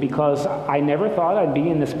thank you because I never thought I'd be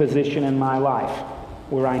in this position in my life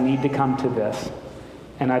where I need to come to this.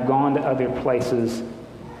 And I've gone to other places,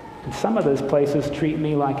 and some of those places treat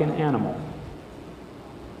me like an animal.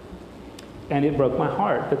 And it broke my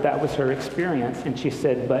heart that that was her experience. And she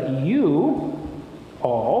said, but you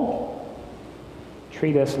all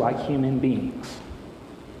treat us like human beings.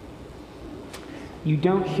 You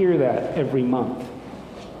don't hear that every month.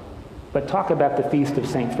 But talk about the Feast of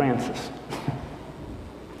St. Francis.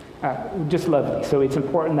 Just lovely. So it's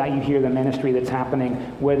important that you hear the ministry that's happening,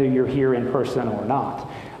 whether you're here in person or not.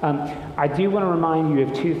 I do want to remind you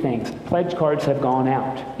of two things. Pledge cards have gone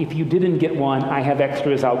out. If you didn't get one, I have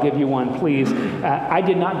extras. I'll give you one, please. I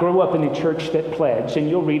did not grow up in a church that pledged, and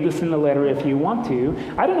you'll read this in the letter if you want to.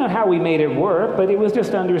 I don't know how we made it work, but it was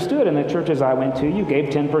just understood in the churches I went to. You gave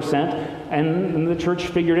 10%, and the church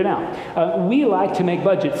figured it out. We like to make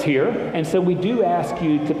budgets here, and so we do ask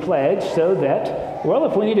you to pledge so that, well,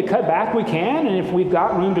 if we need to cut back, we can, and if we've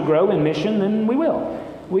got room to grow in mission, then we will.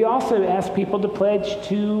 We also ask people to pledge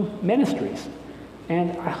to ministries.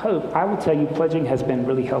 And I will tell you, pledging has been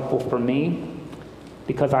really helpful for me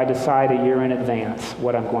because I decide a year in advance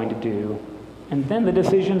what I'm going to do. And then the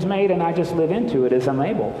decision's made and I just live into it as I'm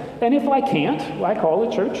able. And if I can't, I call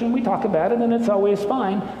the church and we talk about it and it's always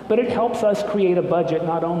fine. But it helps us create a budget,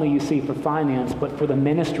 not only, you see, for finance, but for the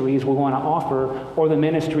ministries we want to offer or the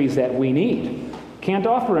ministries that we need. Can't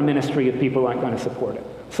offer a ministry if people aren't going to support it.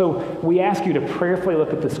 So we ask you to prayerfully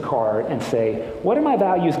look at this card and say, what are my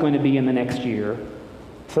values going to be in the next year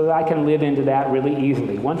so that I can live into that really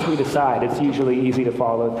easily? Once we decide, it's usually easy to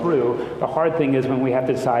follow through. The hard thing is when we have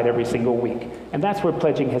to decide every single week. And that's where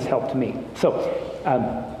pledging has helped me. So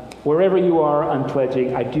wherever you are on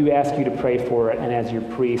pledging, I do ask you to pray for it. And as your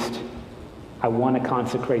priest, I want to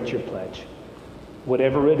consecrate your pledge.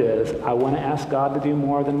 Whatever it is, I want to ask God to do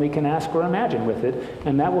more than we can ask or imagine with it,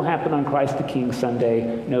 and that will happen on Christ the King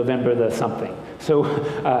Sunday, November the something. So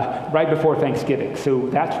right before Thanksgiving. So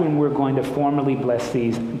that's when we're going to formally bless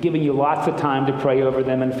these, giving you lots of time to pray over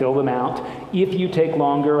them and fill them out. If you take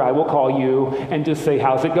longer, I will call you and just say,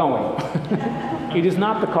 how's it going? It is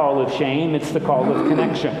not the call of shame, it's the call of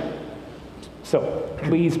connection. So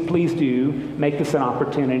please do make this an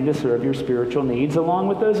opportunity to serve your spiritual needs along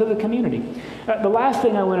with those of the community. The last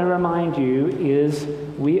thing I want to remind you is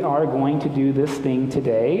we are going to do this thing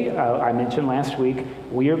today. I mentioned last week,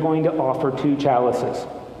 we are going to offer 2 chalices.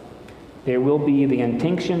 There will be the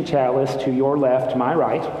intinction chalice to your left, my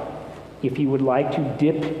right. If you would like to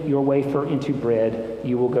dip your wafer into bread,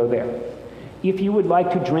 you will go there. If you would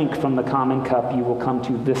like to drink from the common cup, you will come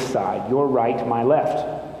to this side, your right, my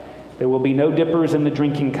left. There will be no dippers in the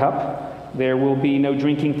drinking cup. There will be no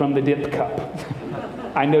drinking from the dip cup.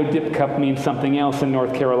 I know dip cup means something else in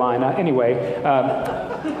North Carolina. Anyway,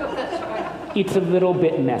 it's a little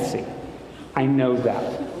bit messy. I know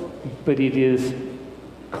that. But it is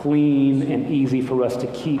clean and easy for us to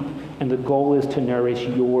keep. And the goal is to nourish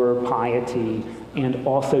your piety and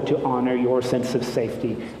also to honor your sense of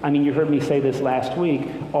safety. I mean, you heard me say this last week.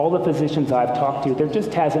 All the physicians I've talked to, there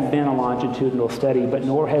just hasn't been a longitudinal study, but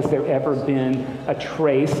nor has there ever been a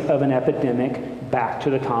trace of an epidemic back to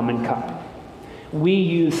the common cup. We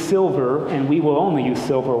use silver, and we will only use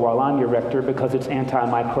silver while I'm your rector because it's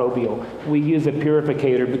antimicrobial. We use a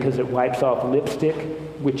purificator because it wipes off lipstick,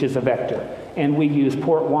 which is a vector. And we use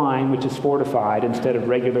port wine, which is fortified, instead of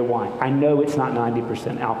regular wine. I know it's not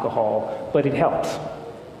 90% alcohol, but it helps.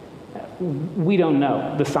 We don't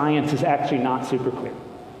know. The science is actually not super clear.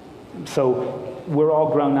 So we're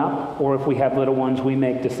all grown up, or if we have little ones, we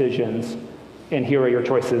make decisions, and here are your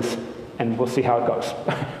choices, and we'll see how it goes.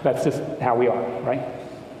 That's just how we are, right?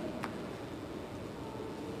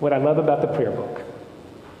 What I love about the prayer book,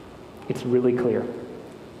 it's really clear.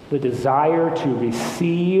 The desire to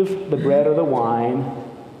receive the bread or the wine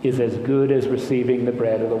is as good as receiving the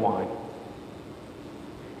bread or the wine.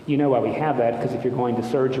 You know why we have that, because if you're going to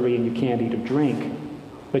surgery and you can't eat or drink,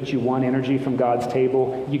 but you want energy from God's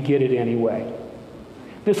table, you get it anyway.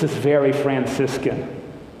 This is very Franciscan.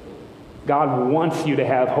 God wants you to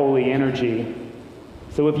have holy energy.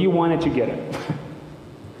 So if you want it, you get it.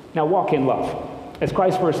 Now walk in love, as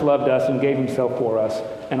Christ first loved us and gave himself for us,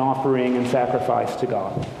 an offering and sacrifice to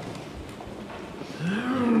God.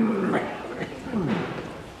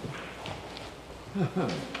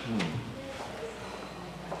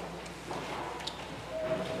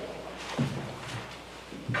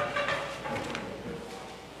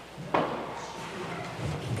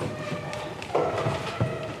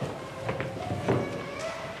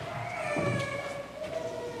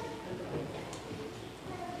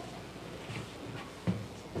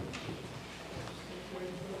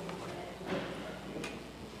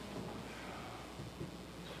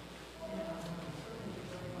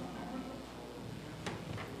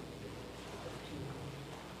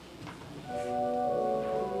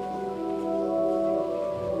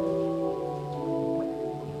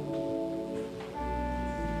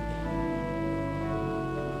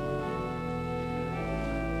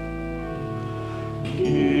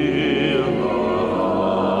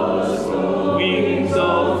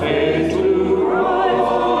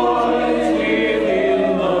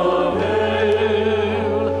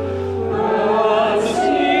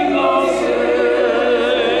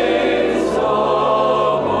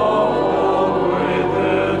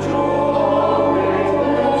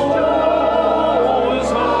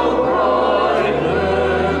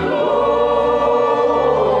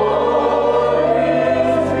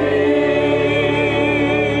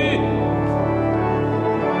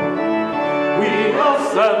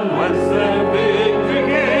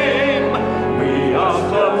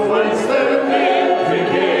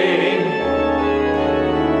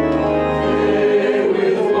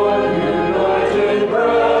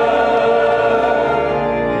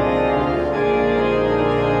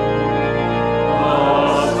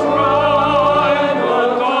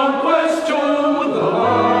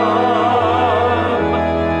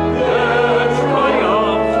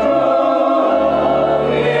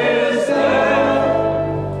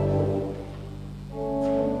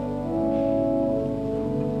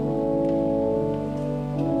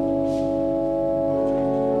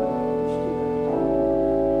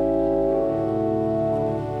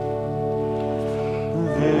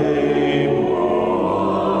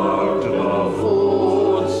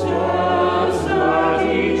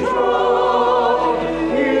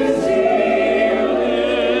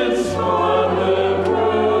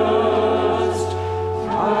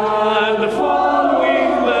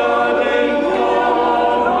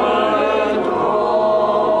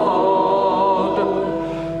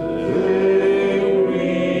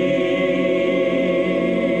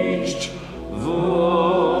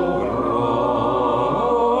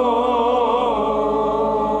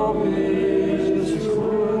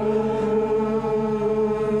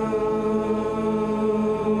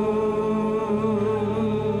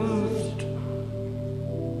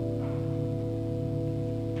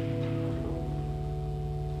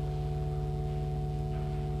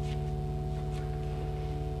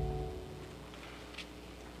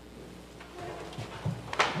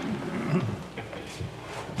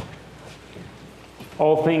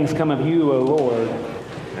 All things come of you, O Lord,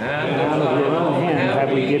 and out of your own hand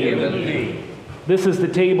have we given thee. This is the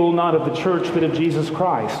table not of the church, but of Jesus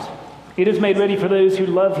Christ. It is made ready for those who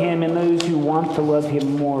love him and those who want to love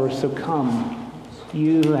him more. So come,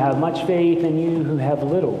 you who have much faith and you who have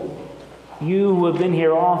little, you who have been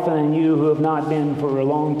here often and you who have not been for a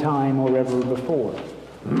long time or ever before,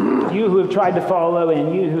 you who have tried to follow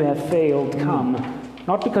and you who have failed, come,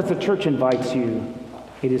 not because the church invites you,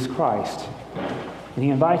 it is Christ. And he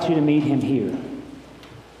invites you to meet him here.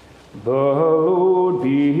 The Lord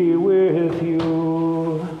be with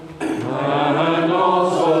you. And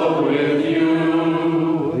also with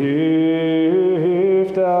you.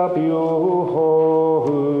 Lift up your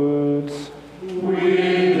hearts.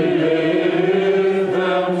 We lift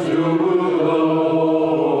them to the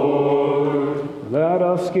Lord. Let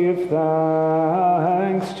us give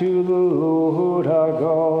thanks to the Lord our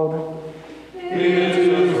God. It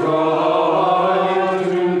is right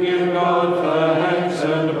to give God thanks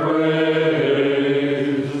and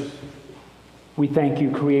praise. We thank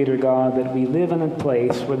you, Creator God, that we live in a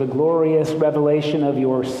place where the glorious revelation of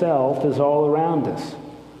yourself is all around us.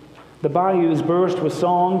 The bayous burst with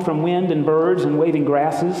song from wind and birds and waving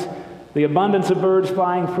grasses. The abundance of birds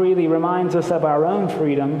flying freely reminds us of our own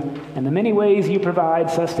freedom and the many ways you provide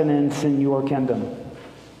sustenance in your kingdom.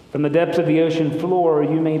 From the depths of the ocean floor,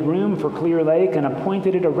 you made room for Clear Lake and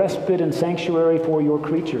appointed it a respite and sanctuary for your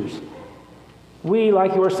creatures. We,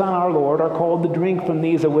 like your Son, our Lord, are called to drink from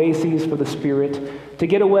these oases for the Spirit, to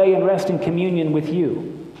get away and rest in communion with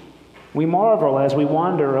you. We marvel as we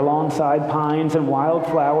wander alongside pines and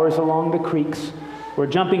wildflowers along the creeks, where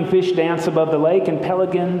jumping fish dance above the lake and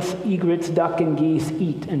pelicans, egrets, duck, and geese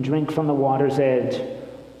eat and drink from the water's edge.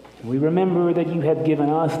 And we remember that you have given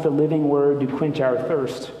us the living word to quench our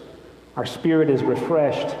thirst. Our spirit is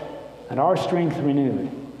refreshed and our strength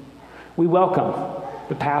renewed. We welcome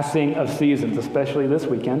the passing of seasons, especially this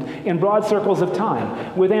weekend, in broad circles of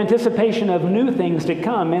time, with anticipation of new things to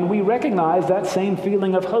come, and we recognize that same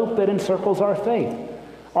feeling of hope that encircles our faith.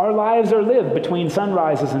 Our lives are lived between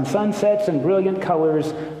sunrises and sunsets and brilliant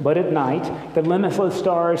colors, but at night, the limitless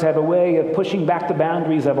stars have a way of pushing back the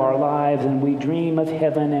boundaries of our lives, and we dream of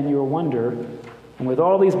heaven and your wonder. And with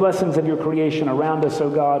all these blessings of your creation around us, O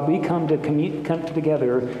God, we come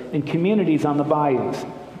together in communities on the bayous,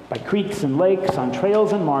 by creeks and lakes, on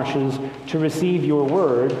trails and marshes, to receive your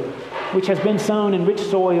word, which has been sown in rich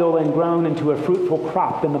soil and grown into a fruitful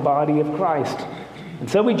crop in the body of Christ. And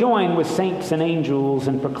so we join with saints and angels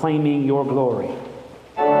in proclaiming your glory.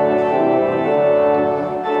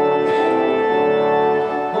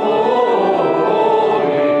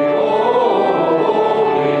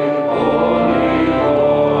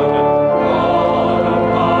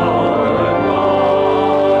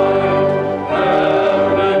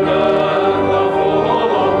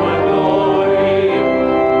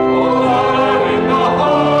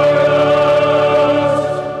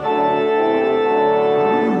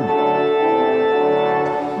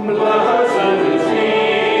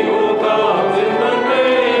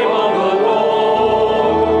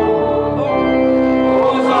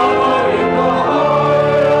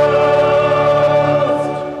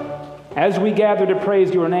 As we gather to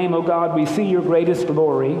praise your name, O God, we see your greatest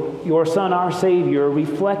glory, your Son, our Savior,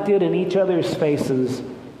 reflected in each other's faces,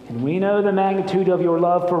 and we know the magnitude of your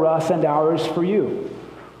love for us and ours for you.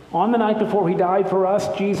 On the night before he died for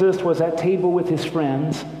us, Jesus was at table with his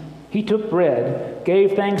friends. He took bread,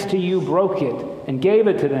 gave thanks to you, broke it, and gave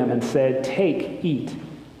it to them and said, "Take, eat.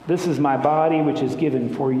 This is my body which is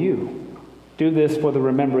given for you. Do this for the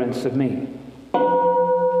remembrance of me."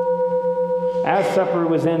 As supper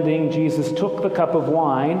was ending, Jesus took the cup of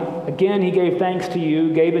wine. Again, he gave thanks to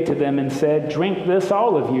you, gave it to them, and said, "Drink this,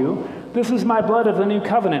 all of you. This is my blood of the new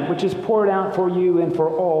covenant, which is poured out for you and for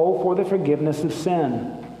all for the forgiveness of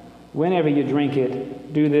sin. Whenever you drink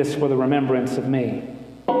it, do this for the remembrance of me."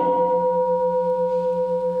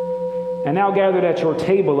 And now gathered at your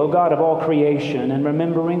table, O God of all creation, and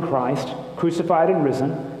remembering Christ, crucified and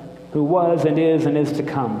risen, who was and is to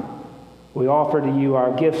come, we offer to you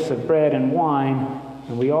our gifts of bread and wine,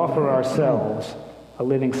 and we offer ourselves a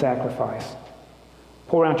living sacrifice.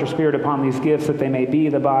 Pour out your Spirit upon these gifts that they may be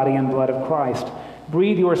the body and blood of Christ.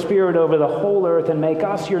 Breathe your Spirit over the whole earth and make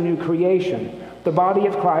us your new creation, the body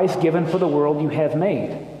of Christ given for the world you have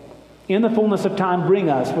made. In the fullness of time, bring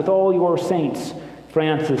us with all your saints,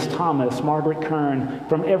 Francis, Thomas, Margaret Kern,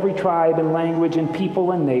 from every tribe and language and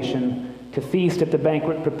people and nation, to feast at the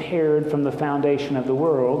banquet prepared from the foundation of the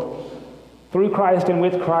world. Through Christ and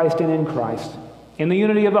with Christ and in Christ, in the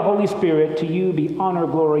unity of the Holy Spirit, to you be honor,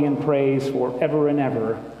 glory, and praise forever and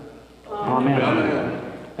ever. Amen. Amen.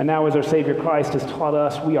 And now, as our Savior Christ has taught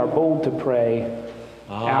us, we are bold to pray.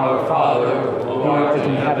 Our Father, who art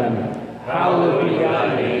in heaven, hallowed be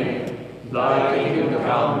thy name. Thy kingdom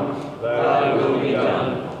come, thy will be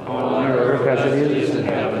done, on earth as it is in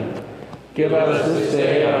heaven. Give us this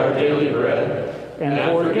day our daily bread, and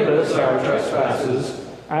forgive us our trespasses,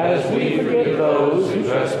 as we forgive those who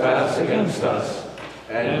trespass against us.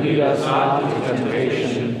 And lead us not into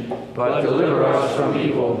temptation, but deliver us from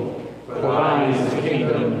evil. For thine is the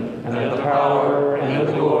kingdom, and the power, and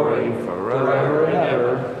the glory, forever and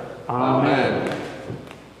ever. Amen.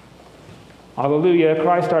 Alleluia.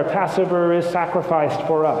 Christ our Passover is sacrificed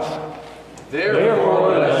for us. Therefore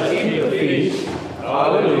let us keep the feast.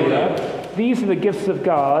 Alleluia. These are the gifts of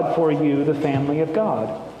God for you, the family of God.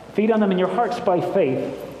 Feed on them in your hearts by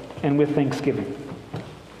faith and with thanksgiving.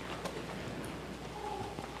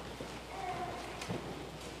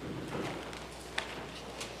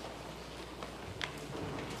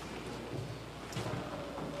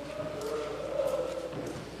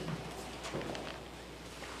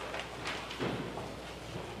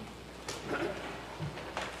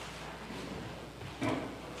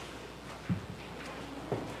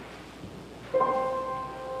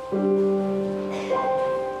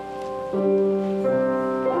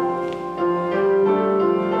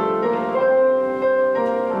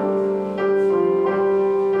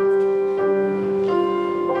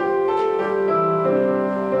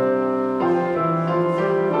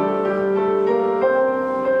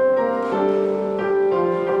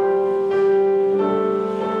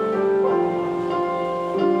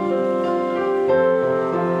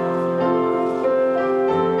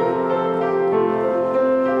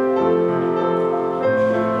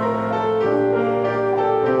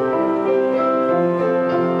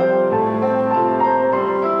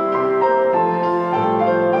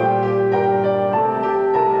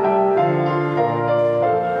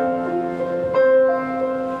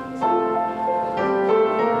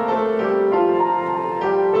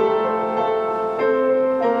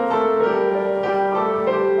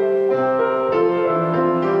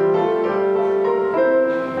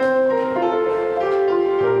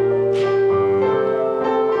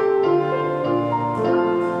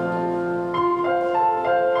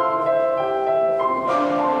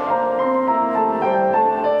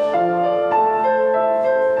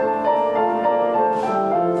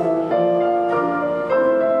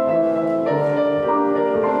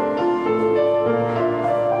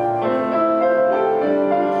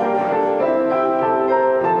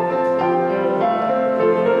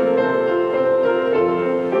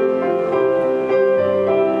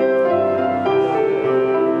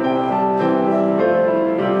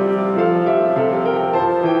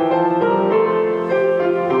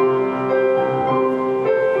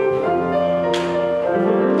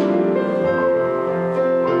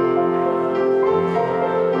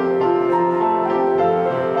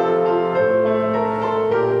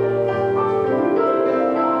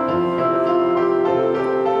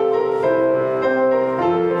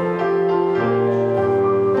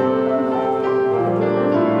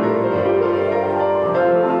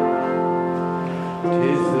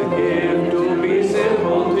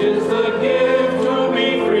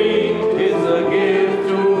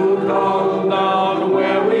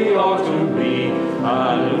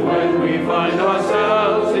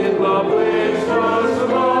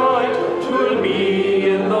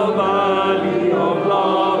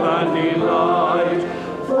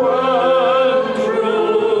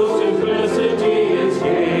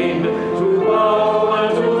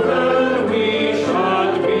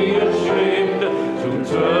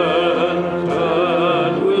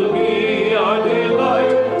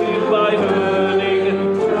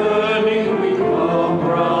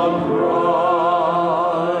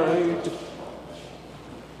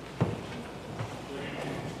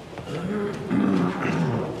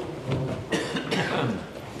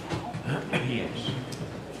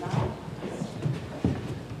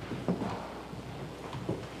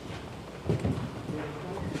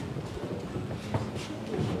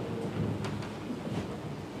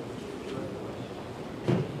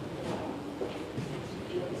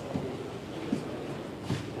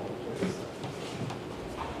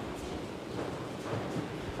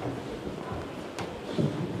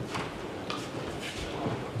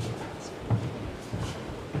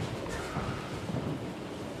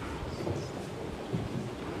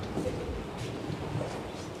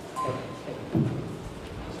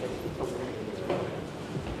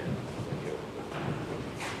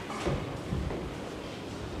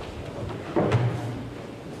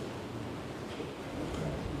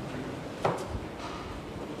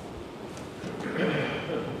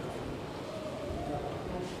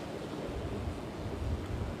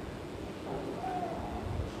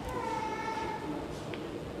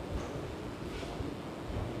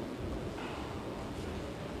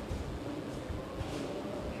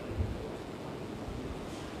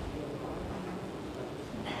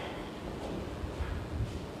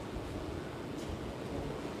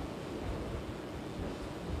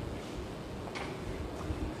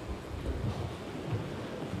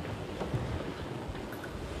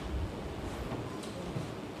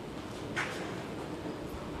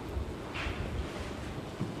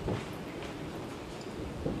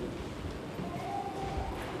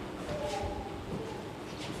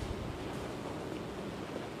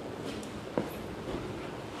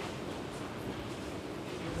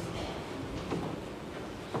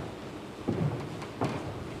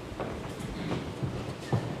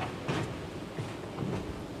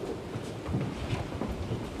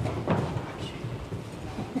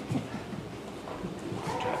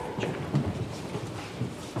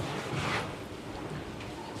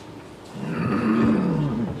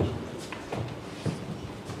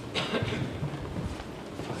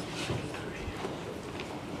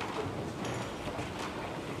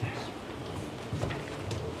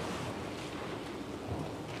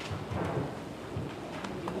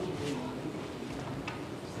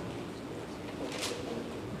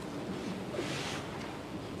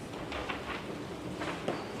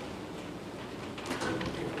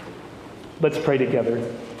 Let's pray together.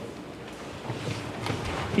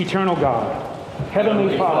 Eternal God,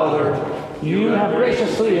 Heavenly Father, you have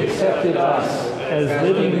graciously accepted us as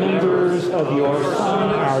living members of your Son,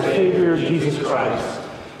 our Savior, Jesus Christ,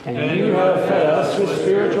 and you have fed us with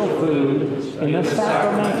spiritual food in the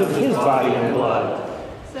sacrament of his body and blood.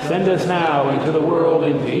 Send us now into the world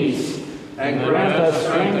in peace, and grant us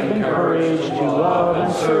strength and courage to love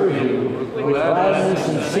and serve you with gladness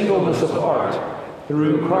and singleness of heart,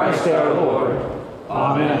 through Christ our Lord.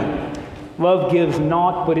 Amen. Love gives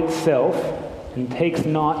naught but itself, and takes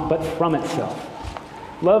naught but from itself.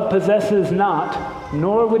 Love possesses not,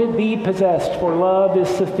 nor would it be possessed, for love is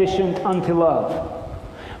sufficient unto love.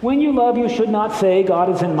 When you love, you should not say, God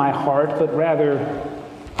is in my heart, but rather,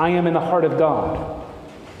 I am in the heart of God.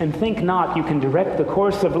 And think not you can direct the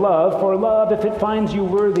course of love, for love, if it finds you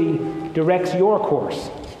worthy, directs your course.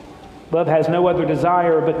 Love has no other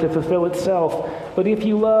desire but to fulfill itself. But if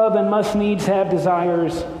you love and must needs have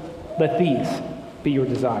desires, let these be your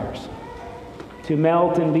desires. To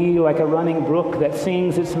melt and be like a running brook that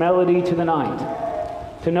sings its melody to the night.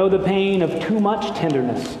 To know the pain of too much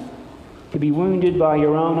tenderness. To be wounded by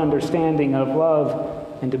your own understanding of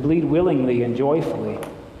love, and to bleed willingly and joyfully.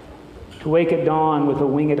 To wake at dawn with a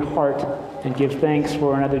winged heart and give thanks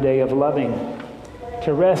for another day of loving.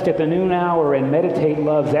 To rest at the noon hour and meditate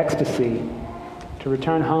love's ecstasy. To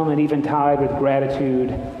return home at eventide with gratitude,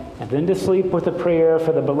 and then to sleep with a prayer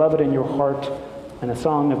for the beloved in your heart and a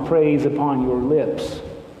song of praise upon your lips.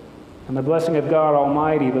 And the blessing of God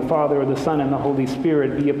Almighty, the Father, the Son, and the Holy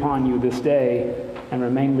Spirit be upon you this day and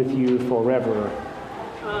remain with you forever.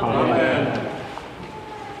 Amen.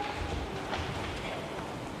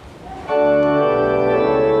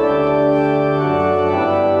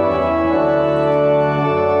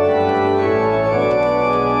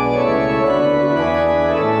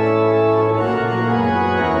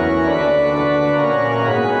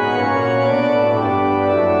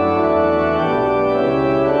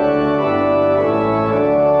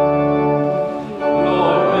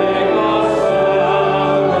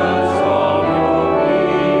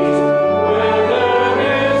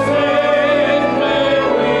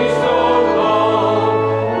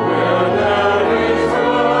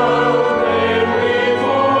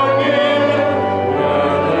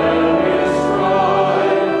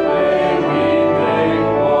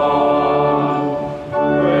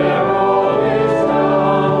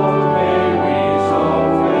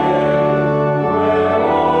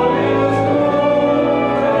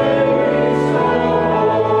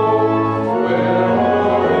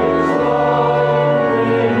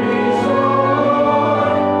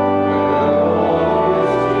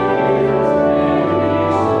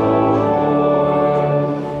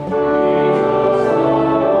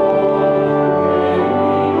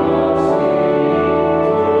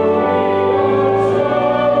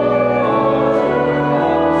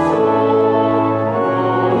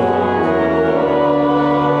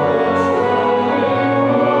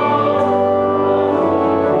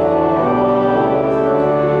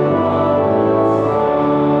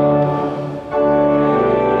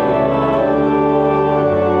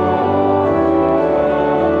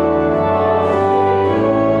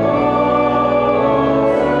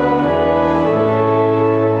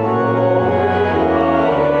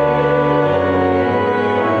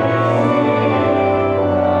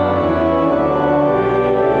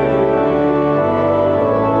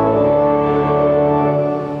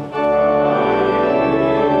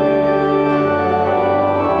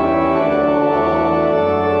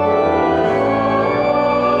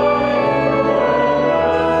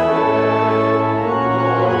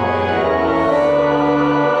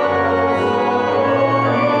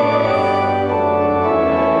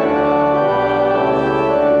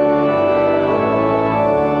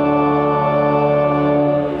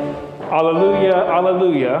 Alleluia,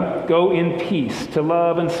 alleluia. Go in peace to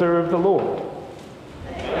love and serve the Lord.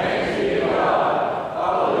 Thanks be to God.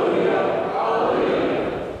 Alleluia,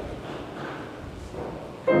 alleluia.